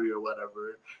laundry or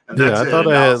whatever. And yeah, I thought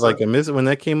I had a miss when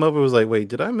that came up. It was like, wait,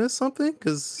 did I miss something?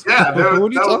 Because yeah, what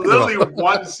are you talking literally about?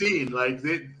 one scene. Like,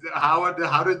 how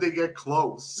did they get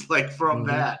close? Like from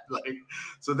that,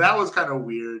 so that was kind of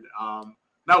weird.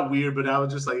 Not weird, but I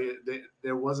was just like,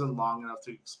 there wasn't long enough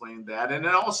to explain that. And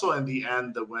then also in the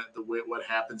end, what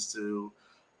happens to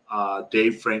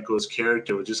Dave Franco's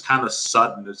character was just kind of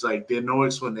sudden. It's like there's no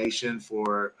explanation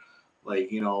for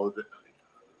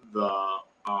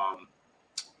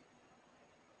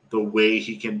the way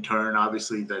he can turn.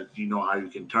 Obviously that how you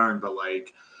can turn, but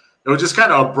it was just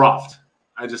kind of abrupt.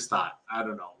 I just thought, I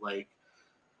don't know,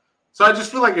 so I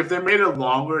just feel like if they made it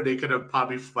longer, they could have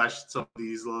probably fleshed some of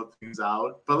these little things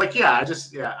out. But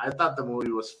I thought the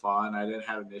movie was fun. I didn't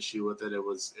have an issue with it. It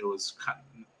was kind of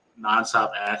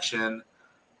nonstop action,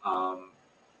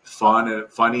 fun and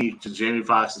funny. Jamie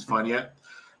Foxx is funny.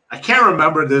 I can't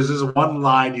remember. There's this one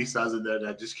line he says in there that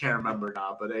I just can't remember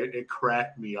now, but it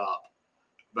cracked me up.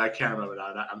 But I can't remember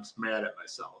now. I'm just mad at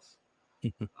myself.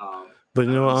 But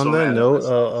on that note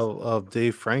of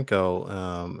Dave Franco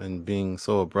and being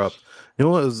so abrupt,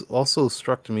 what has also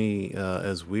struck me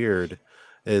as weird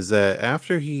is that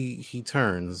after he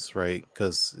turns, right,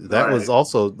 because that was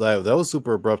also that was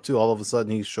super abrupt too. All of a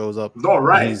sudden he shows up.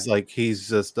 He's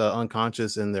just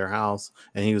unconscious in their house,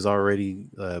 and he was already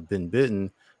been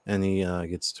bitten, and he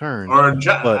gets turned. Or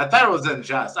I thought it was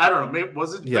Unjust. I don't know. Maybe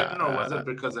was it bitten or was it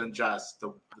because Unjust?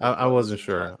 I wasn't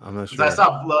sure. I'm not sure. I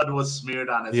saw blood was smeared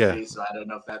on his face, so I don't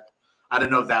know if that.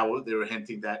 They were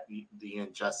hinting that he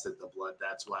ingested the blood.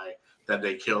 That's why that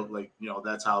they killed.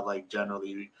 That's how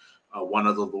generally one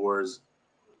of the lures,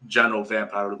 general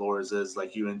vampire lures, is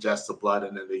you ingest the blood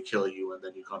and then they kill you and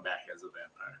then you come back as a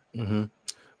vampire. Mm-hmm.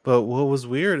 But what was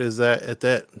weird is that at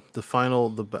the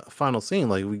final scene,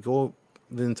 we go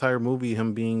the entire movie,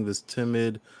 him being this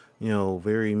timid,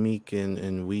 very meek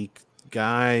and weak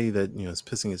guy that is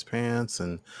pissing his pants,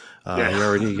 and he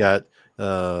already got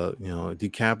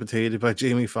decapitated by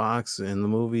Jamie Foxx in the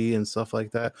movie and stuff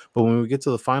like that. But when we get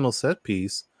to the final set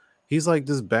piece, he's like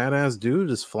this badass dude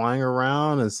just flying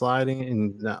around and sliding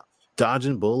and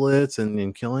dodging bullets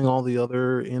and killing all the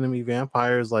other enemy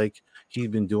vampires. Like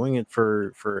he'd been doing it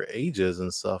for ages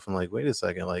and stuff. I'm like, wait a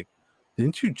second,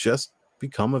 didn't you just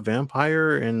become a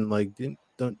vampire and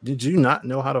did you not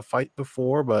know how to fight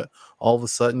before, but all of a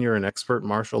sudden you're an expert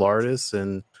martial artist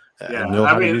and know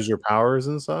how to use your powers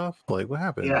and stuff? What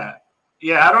happened? I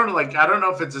don't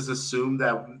know if it's just assumed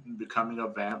that becoming a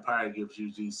vampire gives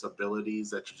you these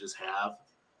abilities that you just have.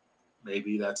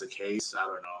 Maybe that's the case. I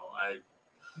don't know.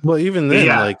 Well, even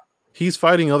then, he's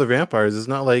fighting other vampires. It's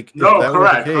not like no, if that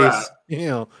correct, was the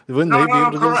case, wouldn't they be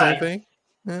able to do the same thing?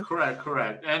 Yeah.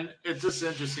 Correct. And it's just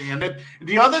interesting. And then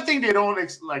the other thing they don't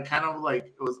it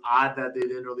was odd that they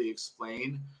didn't really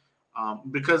explain,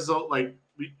 because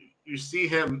you see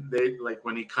him,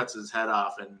 when he cuts his head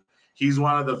off, and he's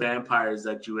one of the vampires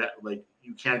that you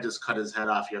can't just cut his head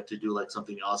off. You have to do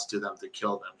something else to them to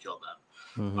kill them.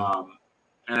 Mm-hmm.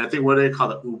 and I think what do they call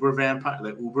the Uber vampire,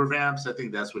 the Uber vamps. I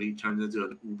think that's what he turns into,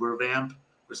 an Uber vamp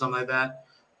or something like that.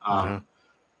 Mhm.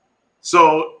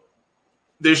 So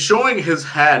they're showing his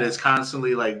head is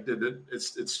constantly like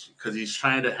it's because he's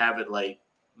trying to have it like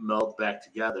melt back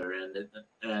together,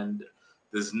 and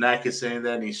his neck is sitting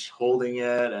there, and he's holding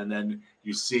it, and then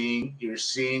you're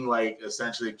seeing like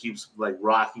essentially it keeps like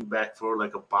rocking back forward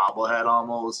like a bobblehead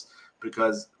almost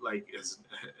because like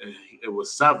it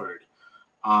was severed.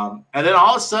 And then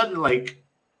all of a sudden, like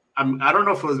I don't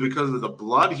know if it was because of the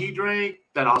blood he drank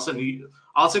that all of a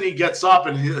sudden he gets up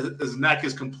and his neck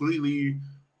is completely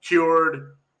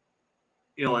cured.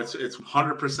 You know, it's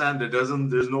 100%.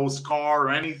 There's no scar or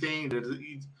anything.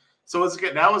 So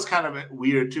that was kind of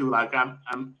weird too. Like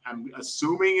I'm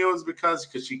assuming it was because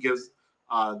she gives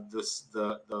this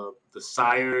the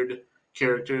sired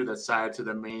character that's sired to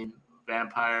the main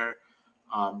vampire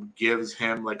gives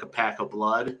him like a pack of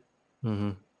blood.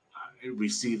 Mhm. We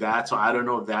see that, so I don't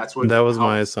know if that's what That was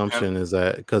my helped assumption, him is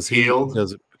that because heal.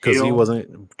 he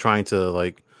wasn't trying to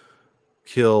like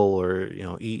kill or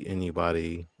eat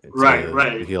anybody Right, to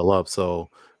right. heal up, so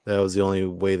that was the only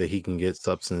way that he can get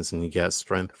substance and he got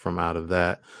strength from out of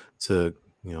that to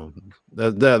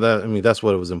that I mean that's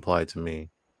what it was implied to me.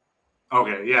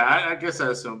 Okay, yeah, I guess I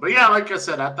assume. But yeah, like I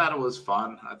said, I thought it was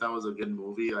fun. I thought it was a good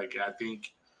movie. Like I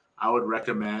think I would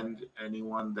recommend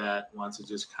anyone that wants to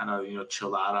just kind of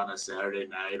chill out on a Saturday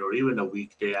night or even a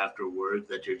weekday after work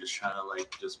that you're just trying to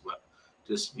like just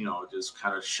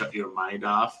kind of shut your mind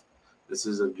off. This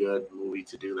is a good movie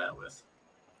to do that with.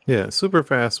 Yeah, super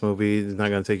fast movie. It's not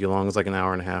going to take you long. It's like an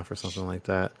hour and a half or something like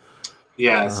that.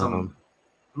 Yeah, Um,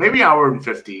 maybe hour and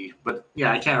 50, but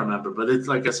yeah, I can't remember. But it's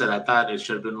like I said, I thought it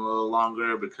should have been a little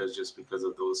longer because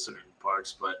of those certain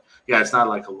parts. But yeah, it's not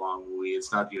like a long movie.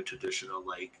 It's not your traditional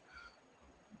like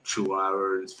 2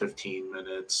 hours, 15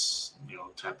 minutes,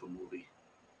 type of movie.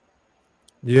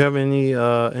 do you have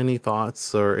any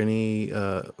thoughts or any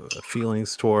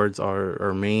feelings towards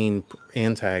our main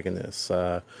antagonist?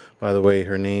 By the way,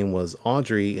 her name was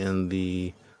Audrey in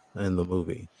the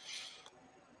movie.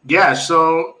 Yeah,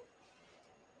 so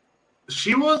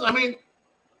she was. I mean,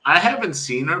 I haven't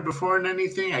seen her before in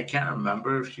anything. I can't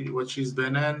remember what she's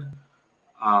been in.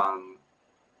 Um,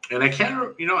 and I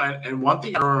can't, and one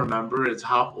thing I don't remember is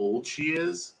how old she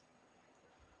is.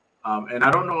 And I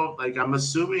don't know, like I'm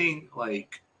assuming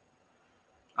like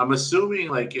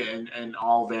in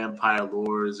all vampire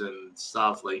lores and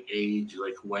stuff, like age,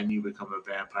 like when you become a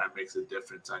vampire makes a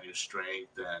difference on your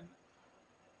strength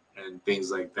and things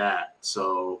like that.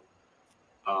 So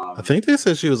I think they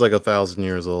said she was like 1,000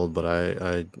 years old, but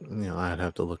I'd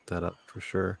have to look that up for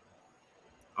sure.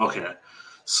 okay.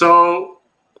 So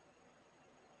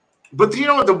but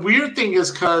the weird thing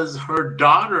is because her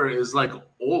daughter is like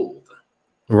old.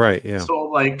 Right? Yeah. So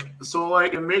like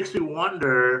it makes me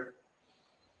wonder.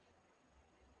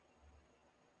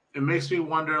 It makes me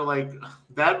wonder, like,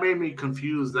 that made me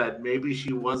confused that maybe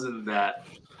she wasn't that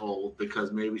old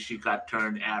because maybe she got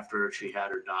turned after she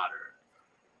had her daughter.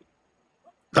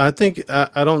 I think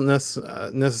I don't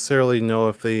necessarily know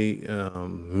if they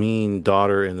mean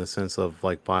daughter in the sense of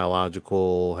like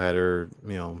biological, had her,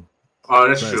 Oh,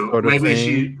 that's that true. sort of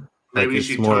thing. Like Maybe it's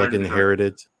she more like turned her.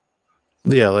 inherited.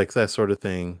 Yeah, like that sort of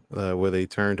thing, where they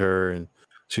turned her and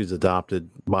she's adopted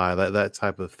by that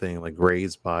type of thing, like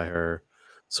raised by her,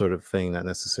 sort of thing. Not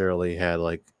necessarily had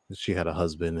like she had a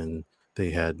husband and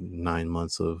they had 9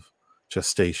 months of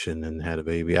gestation and had a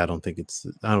baby. I don't think it's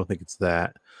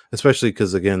that, especially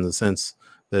because again, the sense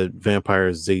that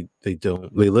vampires they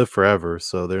live forever,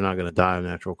 so they're not going to die of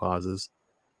natural causes.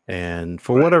 And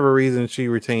for Right. whatever reason, she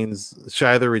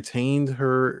either retained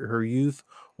her youth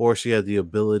or she had the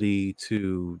ability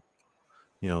to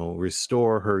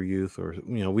restore her youth, or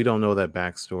we don't know that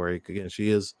backstory. Again,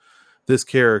 this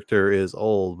character is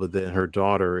old, but then her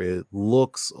daughter, it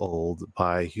looks old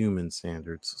by human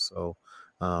standards, so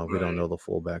we don't Right. know the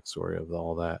full backstory of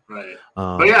all that. Right.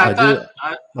 But yeah, I did.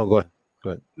 Oh, go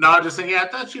ahead. no, I'm just saying, yeah, I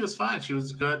thought she was fine. She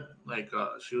was good. Like,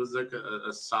 she was like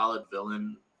a solid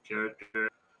villain character.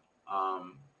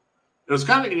 Um, it was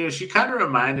kind of, she kind of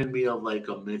reminded me of like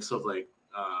a mix of like,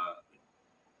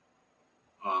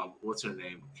 what's her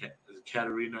name?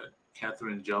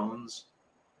 Catherine Jones.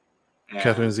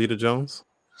 Catherine And Zeta-Jones.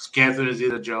 Catherine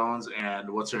Zeta-Jones, and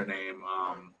what's her name?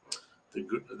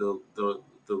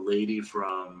 The lady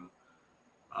from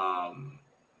um,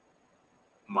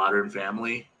 Modern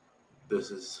Family. This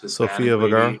is Hispanic Sofia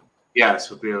lady. Vergara. Yeah,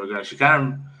 Sofia Vergara. She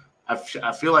kind of.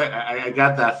 I feel like I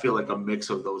got that feel like a mix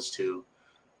of those two.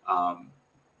 Um,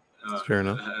 Fair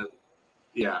enough.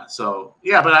 Yeah. So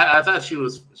yeah, but I thought she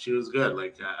was good.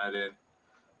 Like I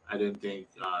didn't think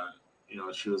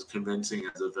she was convincing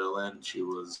as a villain. She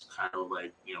was kind of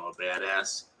like a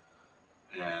badass,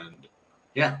 and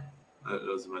yeah,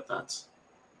 those are my thoughts.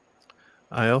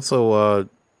 I also,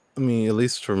 I mean, at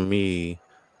least for me,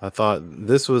 I thought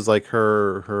this was like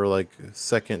her like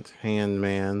second hand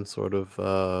man sort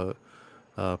of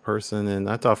person, and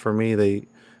I thought for me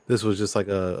this was just like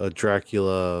a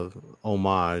Dracula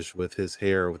homage with his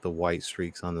hair with the white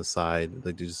streaks on the side.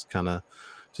 Like just kind of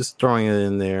just throwing it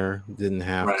in there. Didn't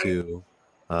have Right. to.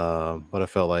 But I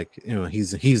felt like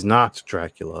he's not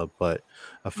Dracula, but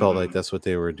I felt like that's what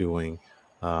they were doing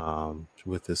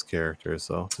with this character.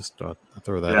 So just thought I'd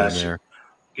throw that Yeah, in there.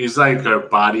 he's like her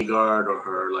bodyguard or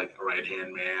her like right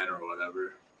hand man or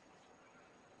whatever.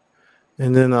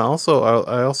 And then I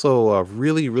also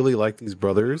really like these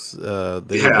brothers. They are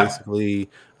Yeah. basically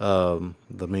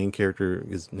the main character.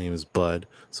 His name is Bud.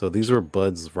 So these were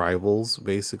Bud's rivals,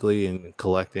 basically, in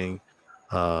collecting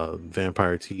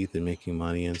vampire teeth and making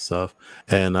money and stuff.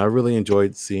 And I really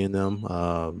enjoyed seeing them.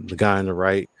 The guy on the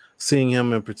right, seeing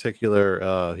him in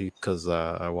particular, because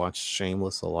I watched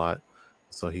Shameless a lot,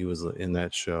 so he was in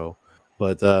that show.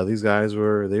 But these guys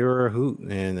were a hoot,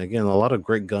 and again, a lot of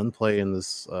great gunplay in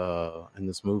this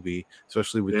movie,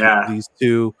 especially with Yeah. these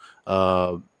two.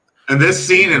 And this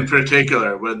scene in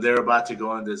particular, when they're about to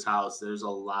go in this house, there's a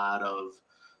lot of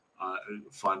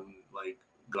fun like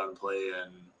gunplay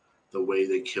and the way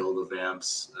they kill the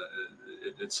vamps.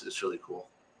 It's really cool.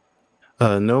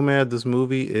 Nomad, this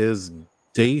movie is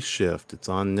Day Shift. It's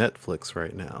on Netflix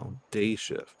right now. Day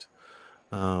Shift.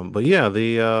 But yeah,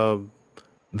 they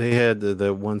had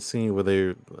the one scene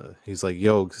where he's like,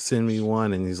 "Yo, send me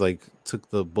one," and he's like, took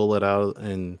the bullet out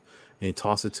and he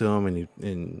tossed it to him, and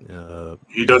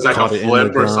he does like a caught it in the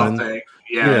flip or gun. something.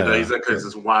 Yeah, he's like Yeah.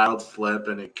 this wild flip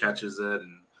and it catches it,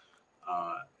 and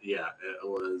yeah, it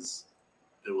was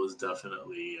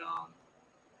definitely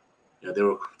yeah, they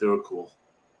were cool.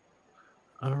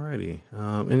 Alrighty.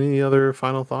 Any other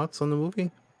final thoughts on the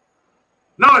movie?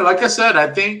 No, like I said,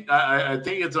 I think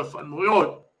it's a fun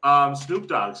movie. Oh, Snoop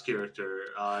Dogg's character.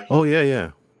 Oh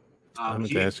yeah. I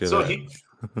meant to ask you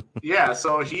that.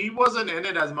 So he wasn't in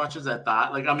it as much as I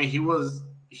thought. Like, I mean,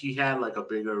 he had like a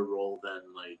bigger role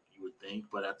than like you would think,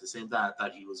 but at the same time, I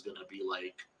thought he was gonna be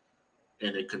like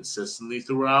in it consistently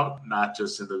throughout, not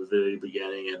just in the very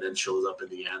beginning and then shows up in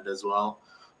the end as well.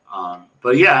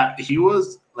 But yeah, he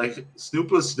was like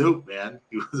Snoop was Snoop, man.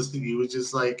 He was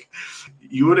just like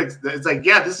you would. It's like,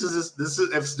 yeah, this is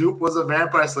if Snoop was a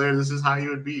vampire slayer, this is how he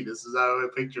would be. This is how I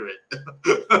would picture it.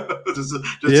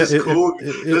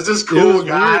 This cool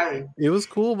guy. Weird. It was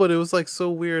cool, but it was like so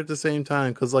weird at the same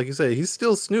time because, like you say, he's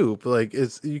still Snoop. Like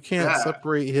you can't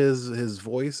separate his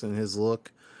voice and his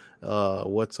look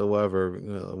whatsoever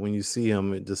when you see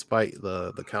him, despite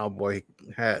the cowboy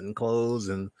hat and clothes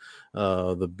and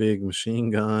the big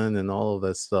machine gun and all of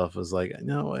that stuff. Is like,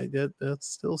 no, that's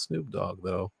still Snoop Dogg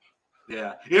though.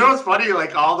 Yeah, you know what's funny?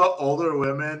 Like all the older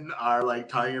women are like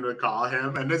telling him to call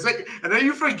him, and it's like, and then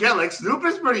you forget like Snoop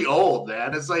is pretty old,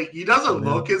 man. It's like he doesn't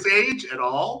look his age at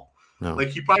all. No. Like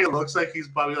he probably looks like he's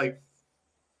probably like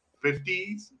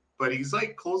 50s, but he's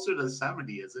like closer to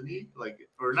 70, isn't he? Like,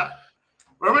 or not.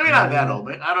 Or maybe not that old,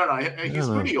 man. I don't know. He's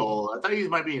pretty old. I thought he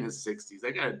might be in his 60s.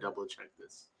 I gotta double check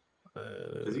this.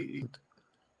 I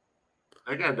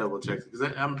gotta double check because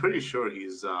I'm pretty sure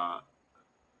he's not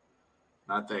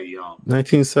that young.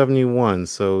 1971,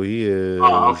 so he is.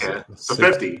 Oh, okay. So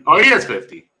 50. Oh, he is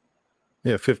 50.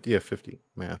 Yeah, 50. Yeah, 50.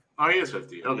 Math. Oh, he is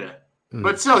 50. Okay,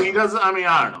 but still, he doesn't. I mean,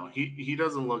 I don't know. He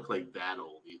doesn't look like that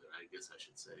old either. I guess I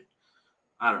should say.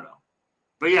 I don't know,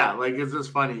 but yeah, like it's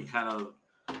just funny. Kind of.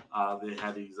 They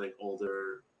had these like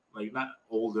older, like not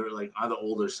older, like on the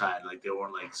older side, like they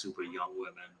weren't like super young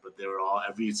women, but they were all,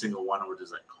 every single one were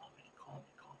just like, call me.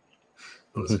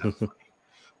 It was kind of funny.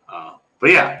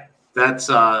 But yeah, that's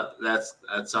all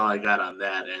I got on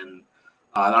that. And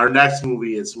our next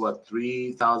movie is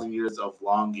 3,000 Years of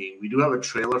Longing. We do have a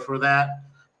trailer for that.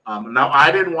 Now I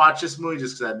didn't watch this movie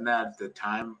just because I didn't have the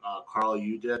time. Carl,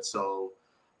 you did, so.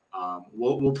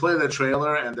 We'll play the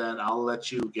trailer and then I'll let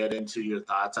you get into your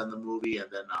thoughts on the movie, and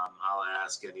then I'll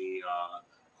ask any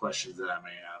questions that I may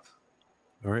have.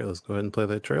 All right, let's go ahead and play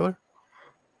that trailer.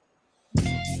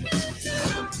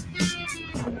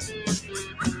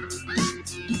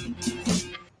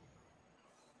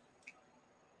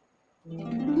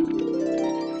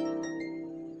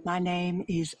 My name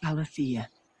is Alethea.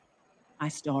 My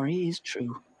story is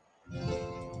true.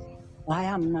 I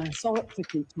am a solitary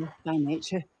creature by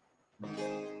nature.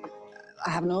 I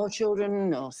have no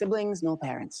children, no siblings, no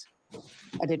parents.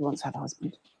 I did once have a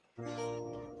husband.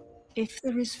 If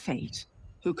there is fate,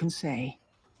 who can say?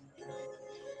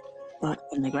 But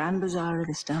in the Grand Bazaar of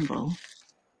Istanbul,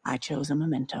 I chose a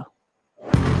memento.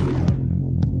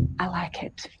 I like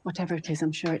it. Whatever it is,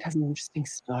 I'm sure it has an interesting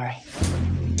story.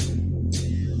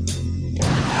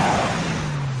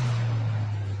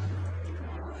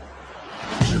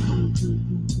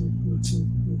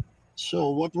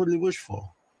 So, what will you wish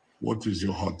for? What is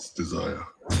your heart's desire?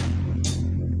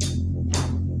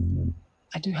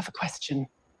 I do have a question.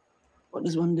 What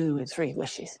does one do with 3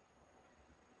 wishes?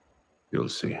 You'll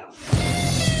see.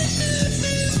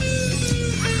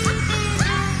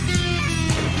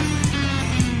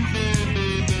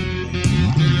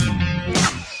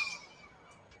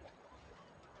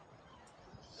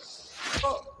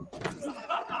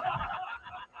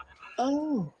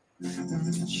 Oh.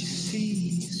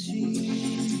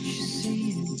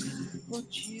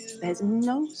 There's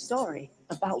no story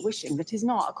about wishing that is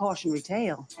not a cautionary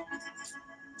tale.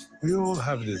 We all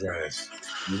have desires,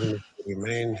 even if they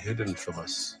remain hidden from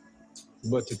us.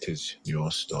 But it is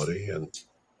your story, and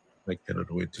I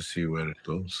cannot wait to see where it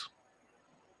goes.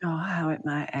 Oh, how it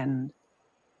might end.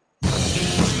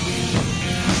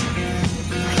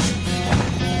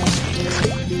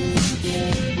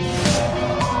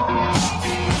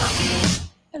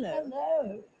 Hello.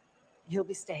 Hello. You'll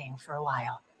be staying for a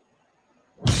while.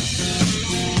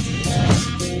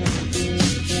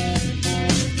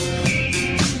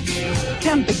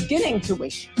 I'm beginning to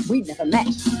wish we'd never met.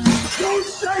 Don't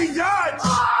say that!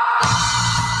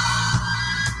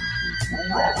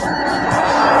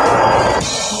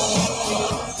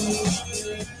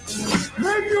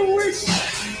 Make a wish!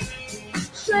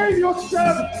 Save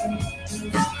yourself!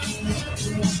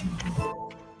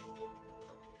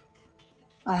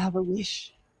 I have a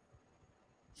wish.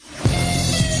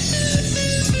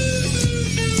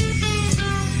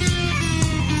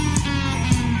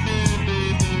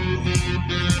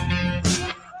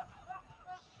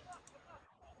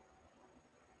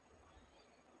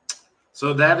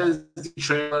 So that is the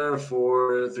trailer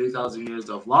for 3,000 Years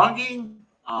of Longing.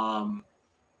 Carl,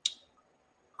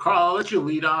 I'll let you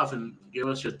lead off and give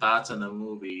us your thoughts on the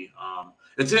movie.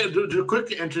 It's a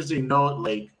quick, interesting note.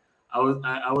 Like,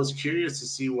 I was curious to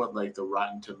see what like the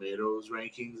Rotten Tomatoes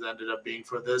rankings ended up being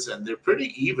for this, and they're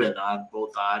pretty even on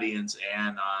both the audience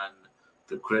and on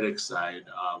the critics side.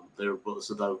 They're both,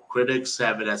 so the critics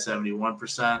have it at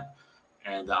 71%,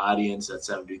 and the audience at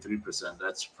 73%.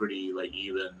 That's pretty like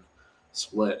even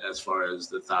split as far as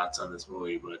the thoughts on this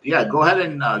movie. But yeah, go ahead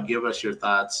and give us your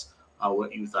thoughts on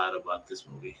what you thought about this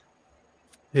movie.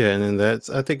 Yeah, and then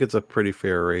I think it's a pretty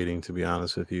fair rating, to be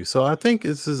honest with you. So I think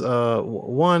this is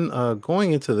one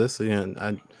going into this again.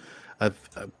 I'm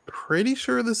pretty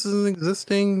sure this is an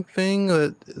existing thing,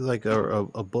 that like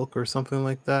a book or something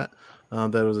like that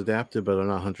that was adapted, but I'm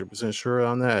not 100% sure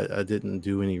on that. I didn't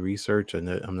do any research, and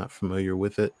I'm not familiar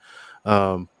with it.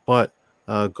 But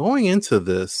going into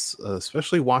this,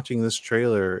 especially watching this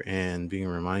trailer and being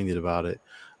reminded about it,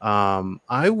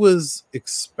 I was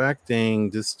expecting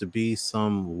this to be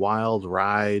some wild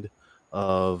ride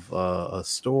of a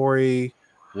story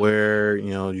where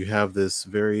you have this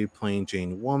very plain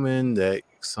Jane woman that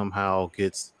somehow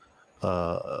gets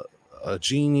a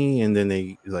genie, and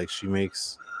then she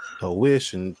makes a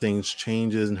wish and things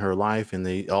changes in her life,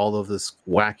 and all of this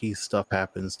wacky stuff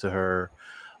happens to her.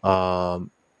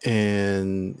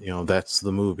 And that's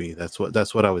the movie. That's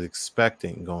what I was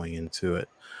expecting going into it.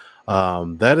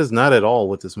 That is not at all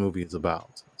what this movie is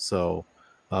about. So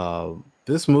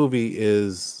this movie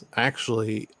is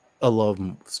actually a love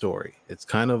story. It's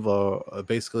kind of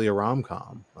basically a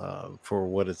rom-com for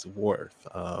what it's worth.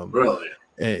 Really?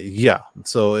 Yeah.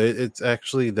 So it's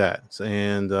actually that,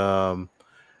 and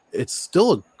it's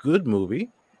still a good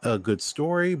movie, a good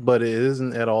story, but it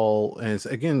isn't at all. And it's,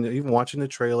 again, even watching the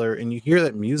trailer and you hear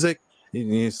that music,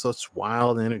 it's such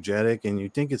wild and energetic, and you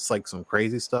think it's like some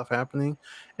crazy stuff happening.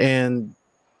 And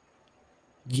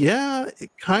yeah,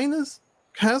 it kind of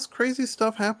has crazy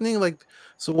stuff happening. Like,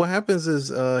 so what happens is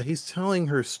he's telling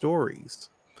her stories.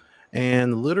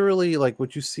 And literally, like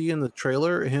what you see in the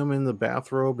trailer, him in the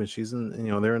bathrobe, and she's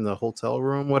they're in the hotel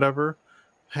room, whatever.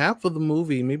 Half of the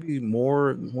movie, maybe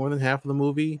more than half of the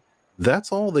movie,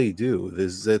 that's all they do,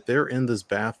 is that they're in this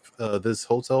this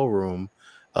hotel room,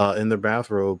 in their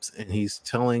bathrobes, and he's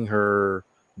telling her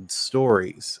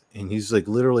stories, and he's like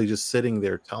literally just sitting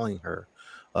there telling her,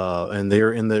 and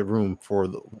they're in the room for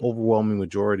the overwhelming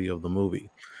majority of the movie.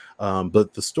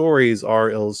 But the stories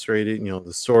are illustrated,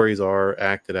 the stories are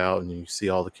acted out, and you see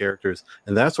all the characters,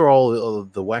 and that's where all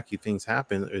the wacky things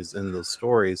happen, is in those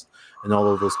stories, and all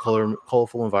of those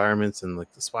colorful environments, and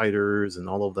like the spiders and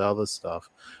all of the other stuff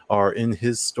are in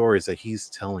his stories that he's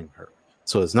telling her.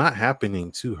 So it's not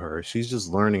happening to her. She's just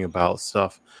learning about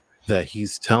stuff that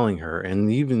he's telling her.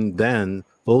 And even then,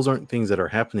 those aren't things that are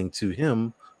happening to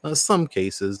him. Some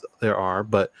cases there are,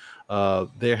 but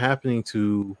they're happening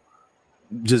to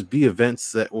just be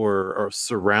events that were are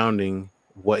surrounding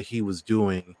what he was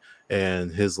doing and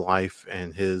his life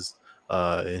and his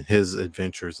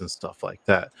adventures and stuff like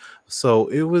that. So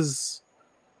it was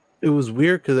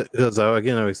weird because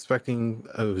again I was expecting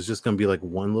it was just going to be like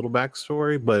one little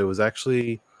backstory, but it was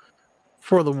actually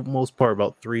for the most part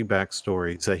about three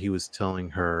backstories that he was telling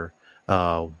her.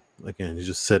 Uh, Again, he's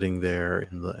just sitting there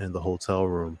in the hotel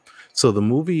room. So the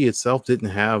movie itself didn't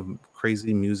have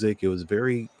crazy music. It was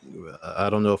very,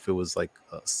 I don't know if it was like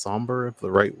somber, if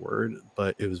the right word,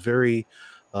 but it was very,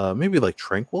 maybe like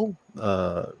tranquil,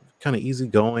 kind of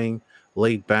easygoing,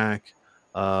 laid back.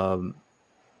 Um,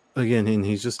 Again, and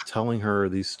he's just telling her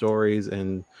these stories,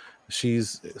 and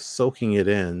she's soaking it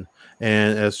in.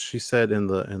 And as she said in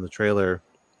the trailer,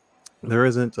 there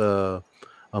isn't a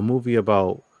movie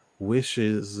about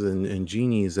wishes and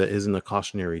genies that isn't a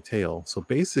cautionary tale. So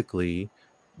basically,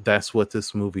 that's what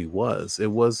this movie was. It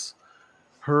was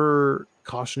her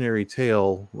cautionary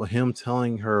tale, him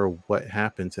telling her what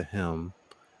happened to him,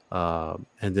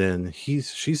 and then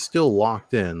she's still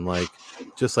locked in, like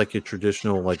just like a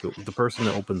traditional, like the person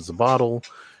that opens the bottle.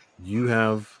 You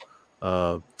have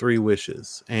three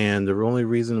wishes, and the only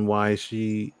reason why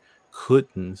she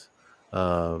couldn't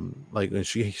like and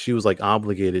she was like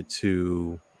obligated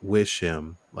to wish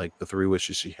him like the three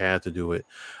wishes, she had to do it.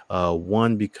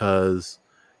 One, because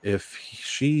if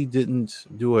she didn't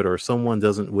do it or someone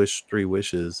doesn't wish three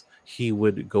wishes, he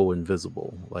would go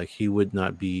invisible, like he would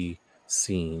not be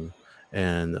seen.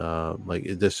 And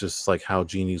that's just like how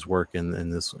genies work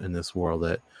in this world,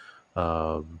 that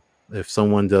if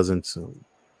someone doesn't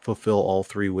fulfill all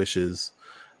three wishes,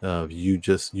 you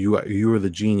are the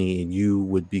genie, and you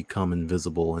would become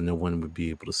invisible, and no one would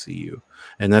be able to see you.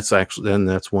 And that's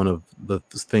one of the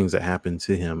things that happened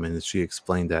to him, and she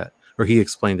explained that, or he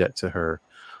explained that to her.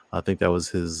 I think that was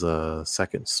his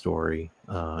second story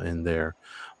in there.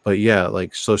 But yeah,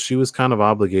 like so she was kind of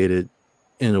obligated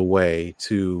in a way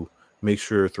to make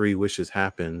sure three wishes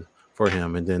happened for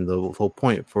him. And then the whole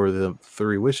point for the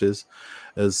three wishes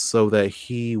is so that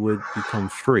he would become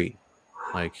free.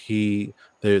 Like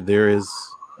there is,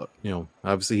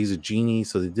 obviously he's a genie,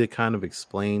 so they did kind of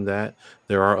explain that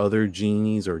there are other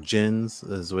genies, or jinns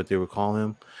is what they would call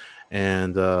him,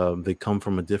 and they come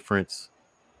from a different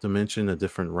dimension, a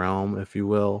different realm, if you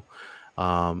will.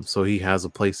 So he has a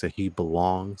place that he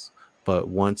belongs. But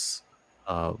once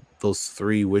those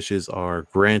three wishes are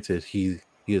granted, he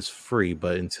is free.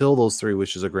 But until those three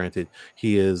wishes are granted,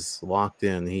 he is locked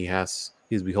in.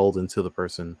 He's beholden to the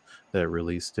person that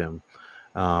released him.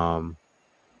 That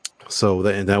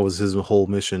was his whole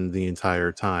mission the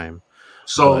entire time.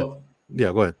 So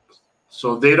Yeah, go ahead.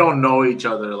 So they don't know each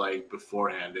other like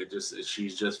beforehand. She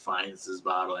just finds this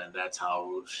bottle, and that's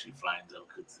how she finds him.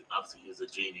 Because obviously he's a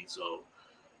genie, so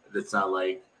it's not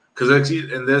like because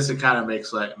in this it kind of make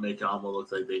it almost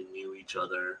look like they knew each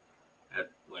other at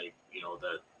like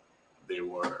that they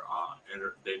were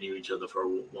they knew each other for a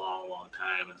long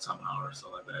time, and somehow or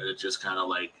something like that. It's just kind of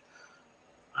like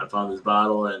I found this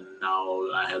bottle, and now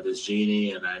I have this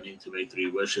genie, and I need to make three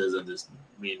wishes. And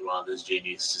meanwhile, this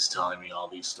genie is just telling me all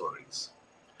these stories.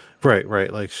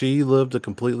 Right. Like she lived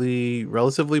a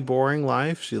relatively boring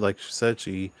life. Like she said,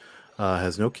 she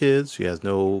has no kids. She has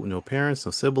no parents,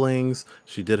 no siblings.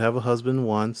 She did have a husband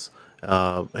once,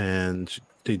 and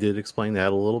they did explain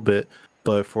that a little bit.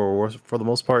 But for the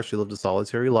most part, she lived a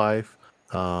solitary life.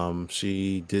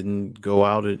 She didn't go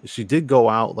out. She did go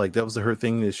out, like that was her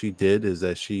thing that she did, is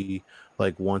that she,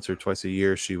 like, once or twice a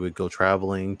year she would go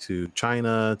traveling to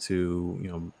China,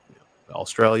 to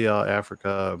Australia,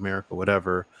 Africa, America,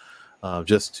 whatever,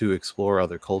 just to explore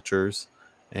other cultures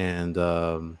and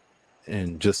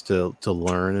just to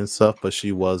learn and stuff. But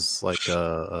she was like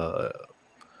a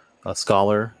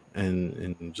scholar,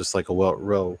 and just like a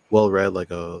well-read,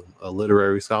 like a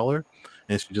literary scholar,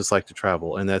 and she just liked to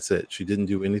travel, and that's it. She didn't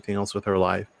do anything else with her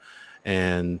life,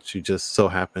 and she just so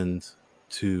happened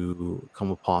to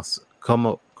come across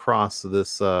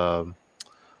this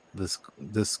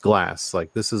glass.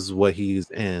 Like, this is what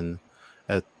he's in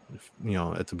at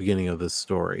at the beginning of this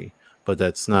story, but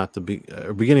that's not the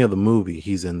beginning of the movie.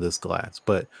 He's in this glass,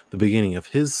 but the beginning of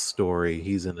his story,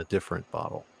 he's in a different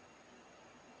bottle.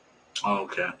 Oh,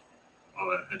 okay.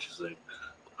 Oh, interesting.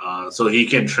 So he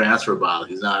can transfer bottles.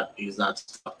 He's not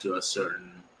stuck to a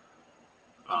certain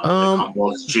like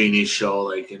almost genie show.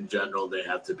 Like in general, they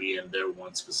have to be in their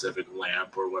one specific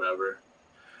lamp or whatever.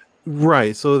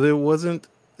 Right. So there wasn't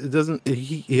it doesn't.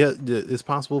 It's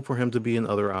possible for him to be in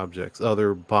other objects,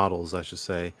 other bottles, I should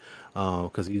say,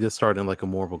 because he did start in like a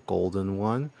more of a golden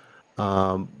one.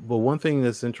 But one thing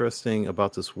that's interesting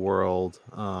about this world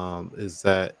is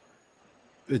that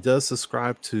it does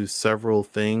subscribe to several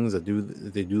things that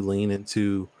they do lean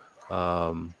into.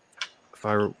 Um, if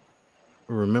I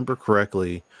remember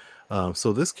correctly,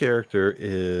 so this character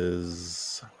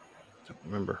is, I don't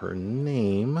remember her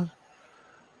name.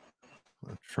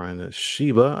 I'm trying to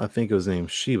Sheba. I think it was named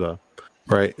Sheba,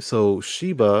 right? So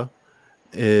Sheba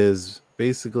is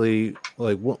basically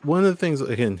like one of the things.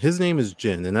 Again, his name is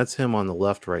Jin, and that's him on the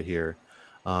left right here.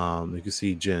 You can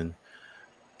see Jin.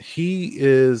 He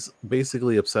is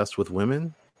basically obsessed with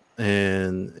women,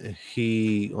 and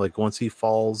he like once he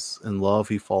falls in love,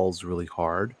 he falls really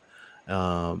hard.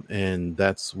 And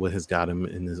that's what has got him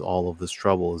in all of this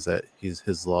trouble, is that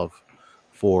his love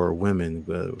for women,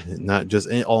 not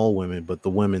just all women, but the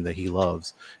women that he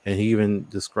loves. And he even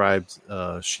described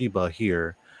Sheba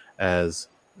here as,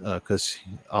 because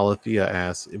Alethea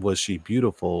asked, was she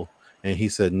beautiful? And he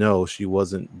said, no, she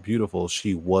wasn't beautiful.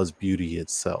 She was beauty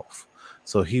itself.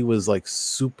 So he was like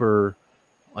super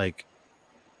like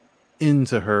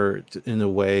into her in a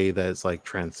way that's like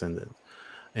transcendent.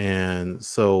 And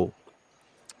so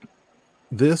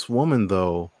this woman,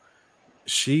 though,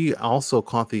 she also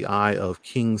caught the eye of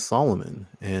King Solomon,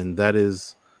 and that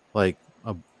is like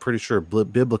I'm pretty sure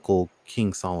biblical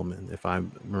King Solomon, if I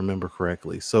remember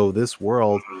correctly. So this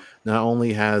world not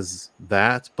only has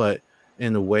that, but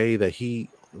in a way that he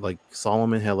like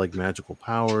Solomon had like magical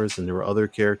powers, and there were other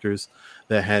characters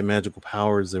that had magical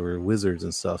powers. There were wizards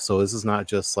and stuff. So this is not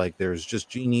just like there's just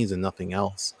genies and nothing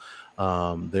else.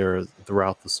 There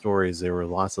throughout the stories, there were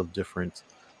lots of different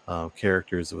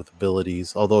characters with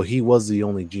abilities, although he was the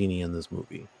only genie in this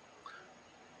movie.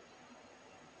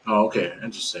 Oh, okay,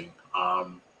 interesting. I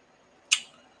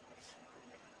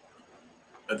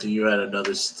think you had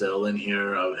another still in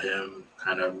here of him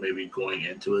kind of maybe going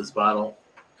into his bottle.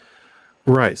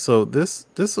 Right. So this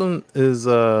one is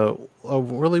I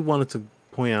really wanted to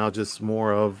point out just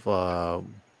more of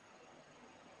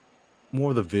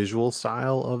the visual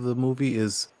style of the movie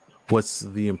is what's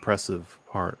the impressive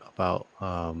part about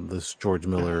this George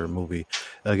Miller movie.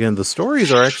 Again, the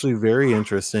stories are actually very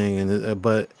interesting, and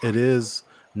but it is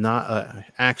not an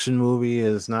action movie.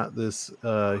 It's not this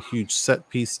huge set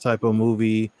piece type of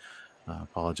movie.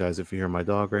 Apologize if you hear my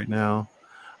dog right now,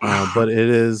 but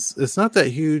it's not that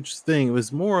huge thing. It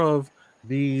was more of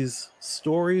these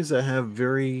stories that have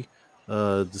very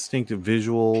distinctive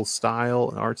visual style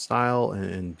and art style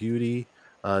and beauty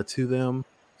to them,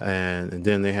 and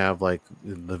then they have like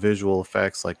the visual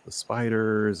effects like the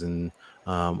spiders and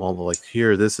all the like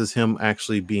here this is him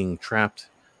actually being trapped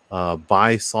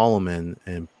by Solomon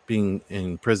and being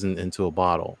imprisoned into a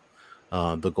bottle,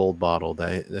 the gold bottle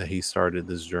that he started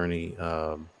this journey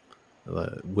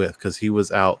with, because he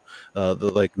was out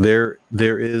there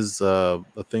is a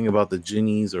thing about the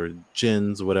genies or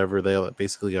jinns, whatever they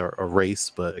basically are a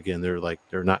race, but again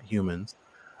they're not humans.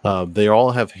 They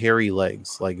all have hairy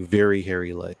legs, like very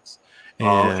hairy legs,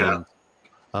 and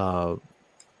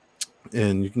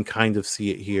and you can kind of see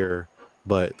it here,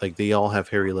 but like they all have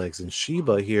hairy legs. And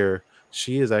Sheba here,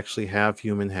 she is actually half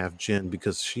human, half jinn,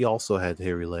 because she also had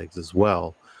hairy legs as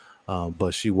well,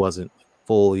 but she wasn't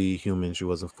fully human, she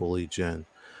wasn't fully jinn.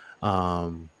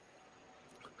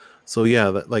 So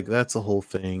yeah, that's the whole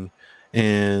thing.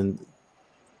 And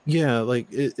yeah, like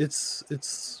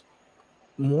it's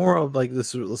more of like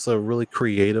this is a really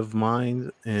creative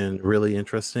mind and really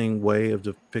interesting way of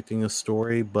depicting a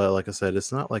story. But like I said,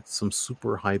 it's not like some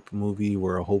super hype movie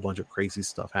where a whole bunch of crazy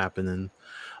stuff happening.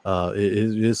 It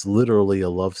is literally a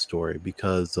love story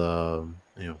because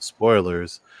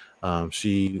spoilers.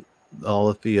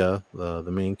 Alethea,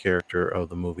 the main character of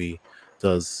the movie,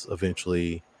 does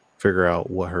eventually figure out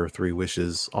what her 3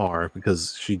 wishes are,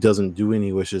 because she doesn't do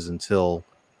any wishes until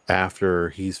after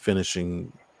he's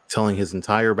finishing telling his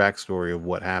entire backstory of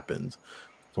what happened,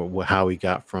 for how he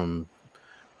got from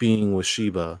being with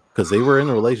Sheba, because they were in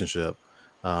a relationship,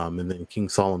 and then King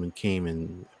Solomon came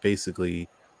and basically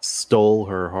stole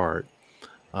her heart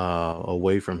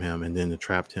away from him, and then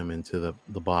trapped him into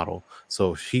the bottle.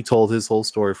 So he told his whole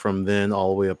story from then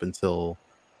all the way up until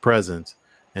present,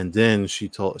 and then she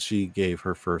gave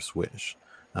her first wish,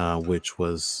 which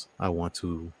was I want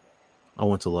to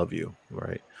love you,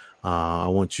 right? I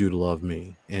want you to love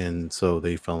me. And so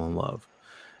they fell in love,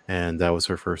 and that was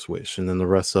her first wish. And then the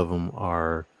rest of them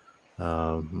are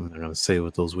I'm not going to say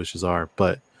what those wishes are,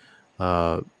 but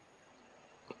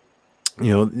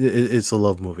it's a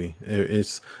love movie.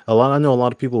 It's a lot. I know a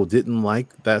lot of people didn't like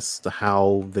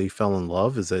how they fell in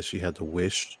love, is that she had to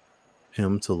wish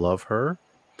him to love her.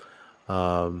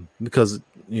 Because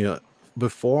you know,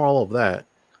 before all of that,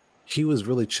 he was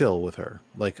really chill with her.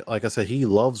 Like I said, he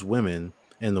loves women,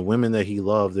 and the women that he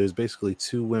loved, there's basically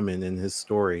two women in his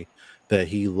story that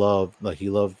he loved. Like he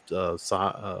loved what's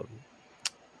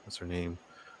her name?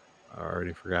 I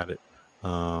already forgot it.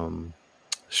 Um,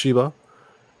 Sheba,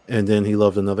 and then he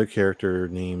loved another character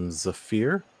named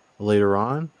Zafir later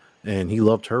on, and he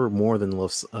loved her more than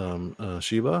loves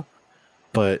Sheba.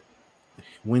 But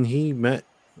when he met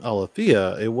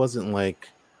Alethea, it wasn't like,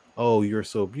 "Oh, you're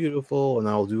so beautiful, and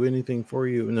I'll do anything for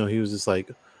you." No, he was just like,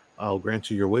 "I'll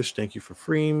grant you your wish. Thank you for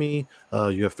freeing me.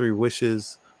 You have 3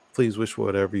 wishes. Please wish for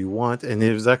whatever you want." And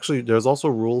there's also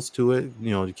rules to it.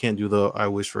 You can't do the "I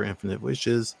wish for infinite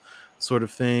wishes" sort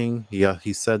of thing.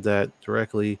 He said that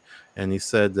directly, and he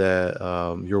said that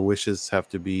your wishes have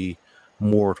to be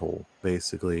mortal.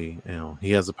 Basically,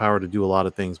 he has the power to do a lot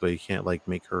of things, but he can't like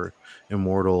make her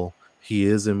immortal. He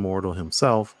is immortal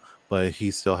himself, but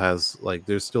he still has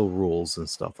there's still rules and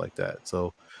stuff like that.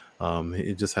 So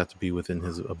it just had to be within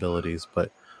his abilities.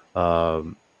 But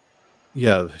um,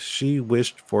 yeah, she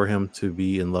wished for him to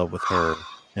be in love with her,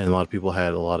 and a lot of people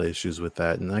had a lot of issues with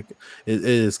that. And it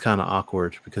is kind of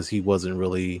awkward because he wasn't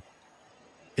really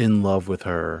in love with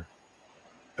her,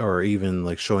 or even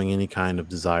like showing any kind of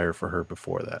desire for her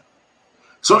before that.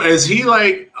 So is he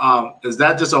like is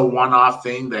that just a one-off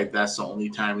thing? Like that's the only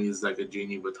time he's like a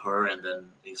genie with her, and then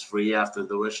he's free after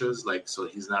the wishes? Like so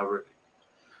he's never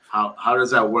how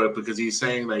does that work? Because he's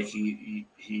saying like he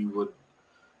would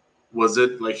was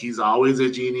it like he's always a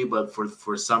genie, but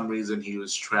for some reason he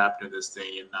was trapped in this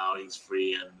thing and now he's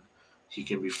free and he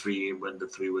can be free when the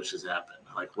 3 wishes happen.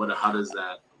 Like what how does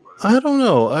that work? I don't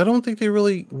know. I don't think they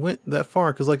really went that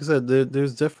far because, like I said,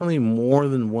 there's definitely more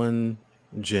than one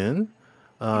Jinn,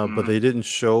 but Mhm. they didn't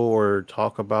show or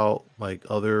talk about like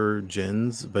other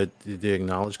Jinns. But they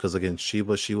acknowledged, because again,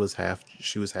 Sheba, she was half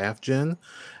Jinn,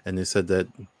 and they said that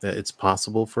it's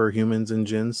possible for humans and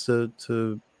Jinns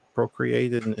to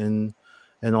procreate and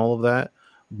all of that.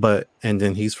 And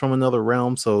then he's from another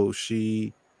realm, so at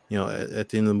the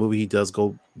end of the movie, he does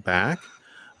go back,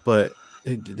 but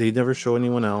they never show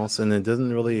anyone else, and it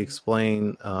doesn't really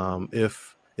explain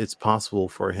if it's possible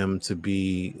for him to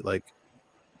be like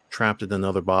trapped in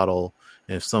another bottle,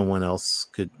 and if someone else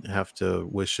could have to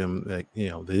wish him. Like they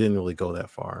didn't really go that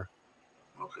far.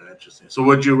 Okay, interesting. So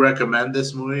would you recommend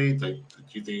this movie? Like do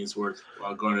you think it's worth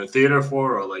going to the theater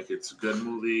for, or like it's a good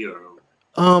movie, or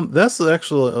That's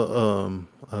actually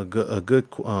a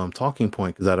good talking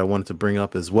point that I wanted to bring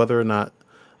up, is whether or not,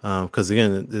 because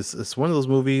again, it's one of those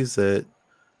movies that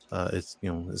it's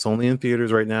only in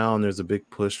theaters right now, and there's a big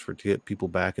push to get people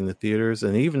back in the theaters.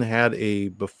 And they even had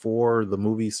before the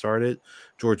movie started,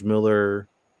 George Miller,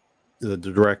 the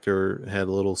director, had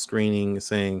a little screening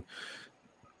saying,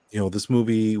 this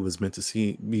movie was meant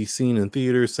to be seen in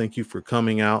theaters. Thank you for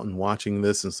coming out and watching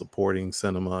this and supporting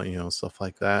cinema, stuff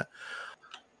like that.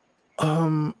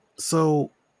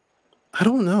 So I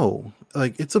don't know.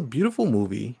 Like, it's a beautiful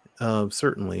movie,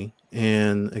 certainly.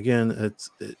 And again,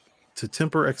 to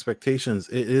temper expectations,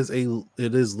 it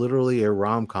is literally a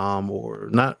rom com, or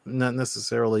not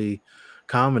necessarily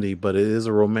comedy, but it is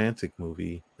a romantic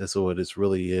movie. That's what it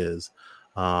really is,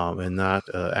 and not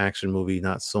an action movie.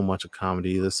 Not so much a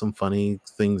comedy. There's some funny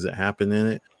things that happen in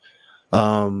it,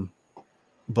 um,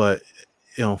 but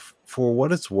for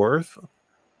what it's worth,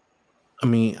 I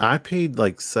mean, I paid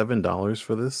like $7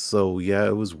 for this, so yeah,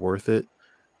 it was worth it.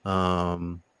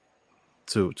 Um,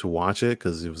 to watch it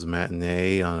because it was a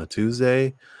matinee on a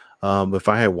Tuesday. If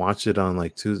I had watched it on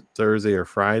like Thursday or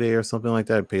Friday or something like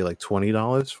that, I'd pay like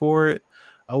 $20 for it.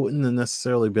 I wouldn't have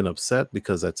necessarily been upset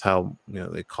because that's how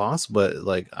it costs, but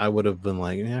like I would have been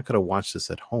like, I could have watched this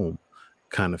at home,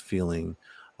 kind of feeling.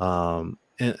 And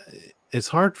it's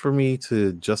hard for me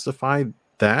to justify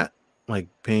that, like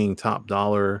paying top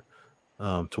dollar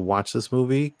to watch this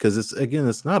movie, because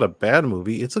it's not a bad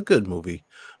movie, it's a good movie,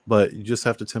 but you just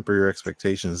have to temper your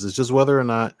expectations. It's just whether or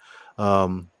not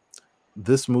um,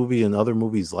 this movie and other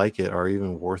movies like it are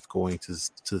even worth going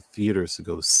to theaters to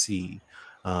go see.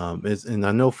 And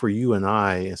I know for you and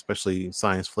I, especially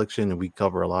science fiction, and we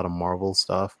cover a lot of Marvel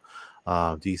stuff,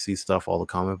 DC stuff, all the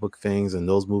comic book things, and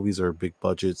those movies are big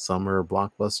budget summer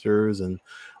blockbusters. And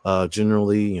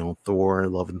generally, Thor: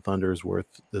 Love and Thunder is worth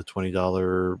the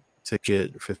 $20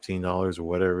 ticket, $15 or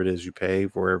whatever it is you pay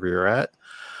wherever you're at.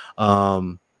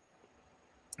 Um,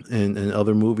 and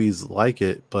other movies like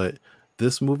it, but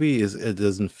this movie it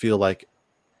doesn't feel like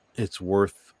it's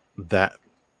worth that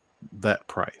that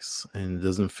price, and it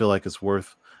doesn't feel like it's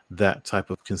worth that type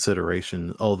of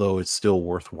consideration, although it's still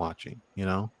worth watching, you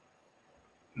know?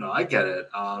 No, I get it.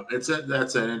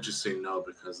 That's an interesting note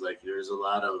because like there's a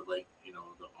lot of like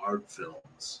the art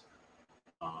films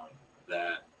um,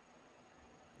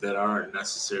 that aren't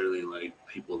necessarily like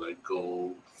people that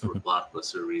go for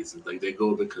blockbuster reasons. Like they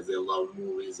go because they love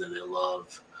movies and they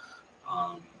love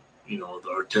um, the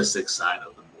artistic side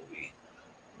of the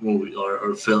movie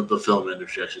or film, the film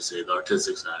industry, I should say, the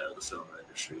artistic side of the film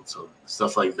industry. So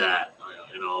stuff like that,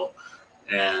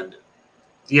 and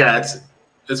yeah,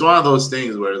 it's one of those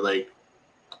things where like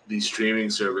these streaming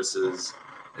services,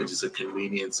 it's just a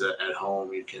convenience at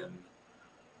home. You can,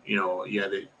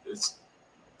 it's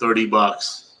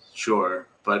 $30, sure,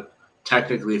 but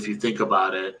technically, if you think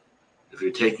about it, if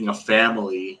you're taking a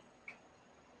family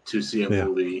to see a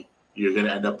movie, you're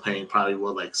gonna end up paying probably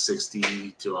like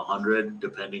 60 to 100,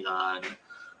 depending on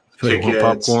tickets,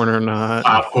 popcorn or not,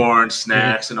 popcorn,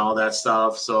 snacks, and all that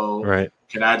stuff. So, right.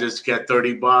 Can I just get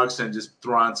 $30 and just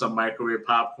throw on some microwave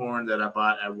popcorn that I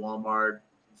bought at Walmart?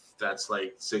 That's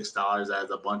like $6. That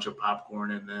has a bunch of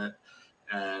popcorn in it,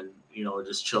 and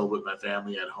just chill with my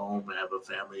family at home. I have a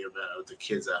family event with the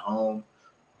kids at home,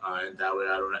 and that way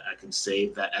I can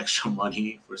save that extra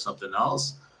money for something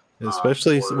else.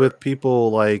 Especially with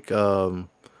people like you're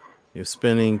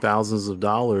spending thousands of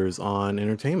dollars on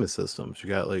entertainment systems. You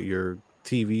got like your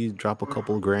TV, drop a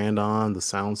couple of grand on the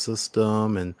sound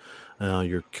system, and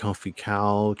your comfy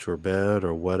couch or bed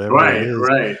or whatever it is.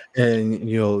 Right. And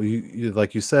you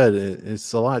like you said,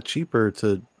 it's a lot cheaper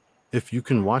if you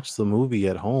can watch the movie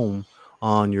at home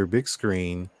on your big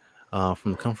screen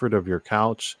from the comfort of your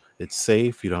couch. It's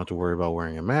safe. You don't have to worry about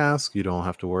wearing a mask. You don't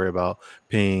have to worry about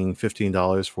paying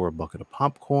 $15 for a bucket of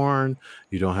popcorn.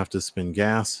 You don't have to spend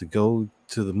gas to go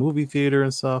to the movie theater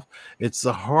and stuff. It's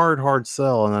a hard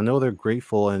sell. And I know they're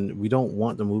grateful, and we don't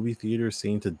want the movie theater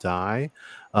scene to die,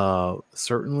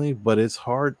 certainly, but it's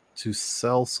hard to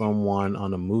sell someone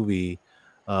on a movie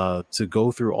to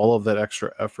go through all of that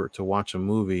extra effort to watch a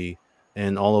movie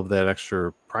and all of that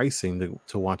extra pricing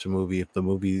to watch a movie if the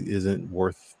movie isn't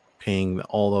worth paying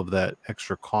all of that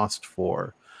extra cost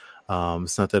for.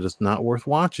 It's not that it's not worth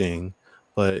watching,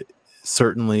 but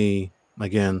certainly,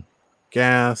 again,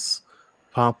 gas,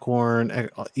 popcorn,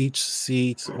 each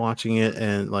seat, watching it,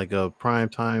 and like a prime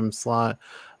time slot,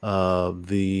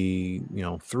 the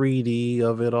 3D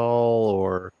of it all,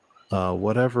 or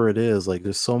whatever it is. Like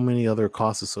there's so many other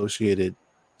costs associated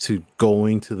to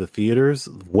going to the theaters.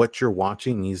 What you're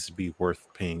watching needs to be worth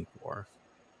paying for.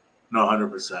 No,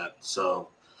 100%. So,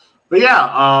 but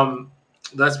yeah,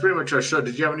 that's pretty much our show.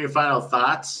 Did you have any final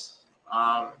thoughts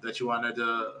that you wanted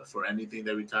for anything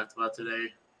that we talked about today?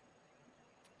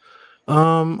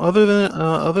 Other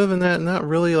than that, not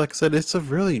really. Like I said, it's a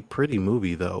really pretty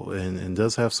movie though, and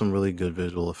does have some really good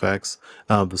visual effects.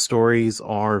 The stories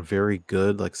are very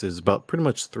good. Like I said, it's about pretty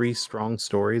much 3 strong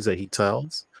stories that he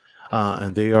tells,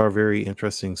 and they are very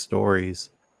interesting stories.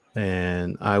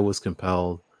 And I was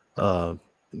compelled to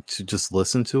just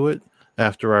listen to it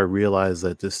after I realized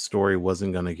that this story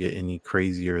wasn't going to get any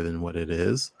crazier than what it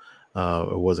is.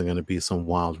 It wasn't going to be some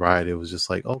wild ride. It was just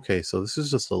like, okay, so this is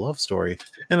just a love story.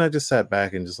 And I just sat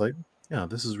back and just like, yeah,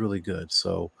 this is really good.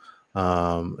 So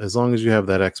as long as you have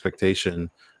that expectation,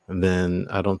 and then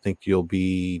I don't think you'll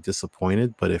be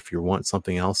disappointed. But if you want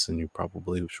something else, then you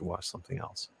probably should watch something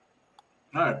else.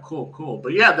 All right, cool.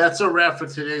 But yeah, that's a wrap for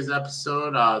today's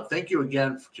episode. Thank you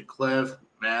again to Cliff,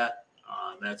 Matt,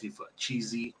 Matthew,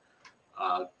 Cheesy,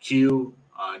 Q,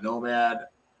 Nomad.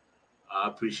 I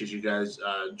appreciate you guys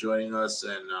joining us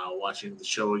and watching the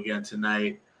show again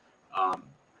tonight. Like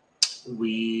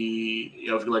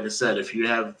I said, if you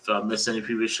have missed any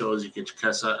previous shows, you can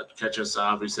catch us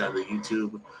obviously on the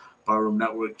YouTube Barroom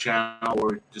Network channel,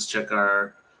 or just check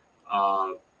our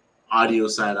audio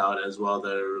side out as well.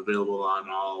 That are available on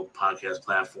all podcast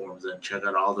platforms, and check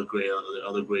out all the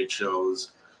other great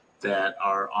shows that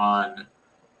are on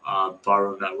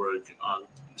Barroom Network.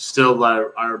 Still,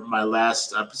 my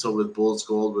last episode with Bulls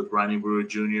Gold with Ronnie Brewer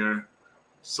Jr.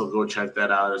 So go check that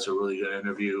out. It's a really good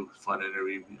interview, fun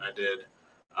interview I did.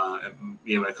 And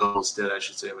me and my co-host did, I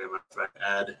should say, me and my friend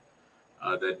Ed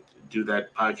that do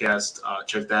that podcast.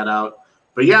 Check that out.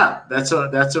 But yeah, that's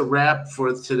a wrap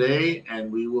for today,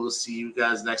 and we will see you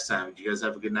guys next time. You guys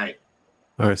have a good night.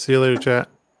 All right, see you later, chat.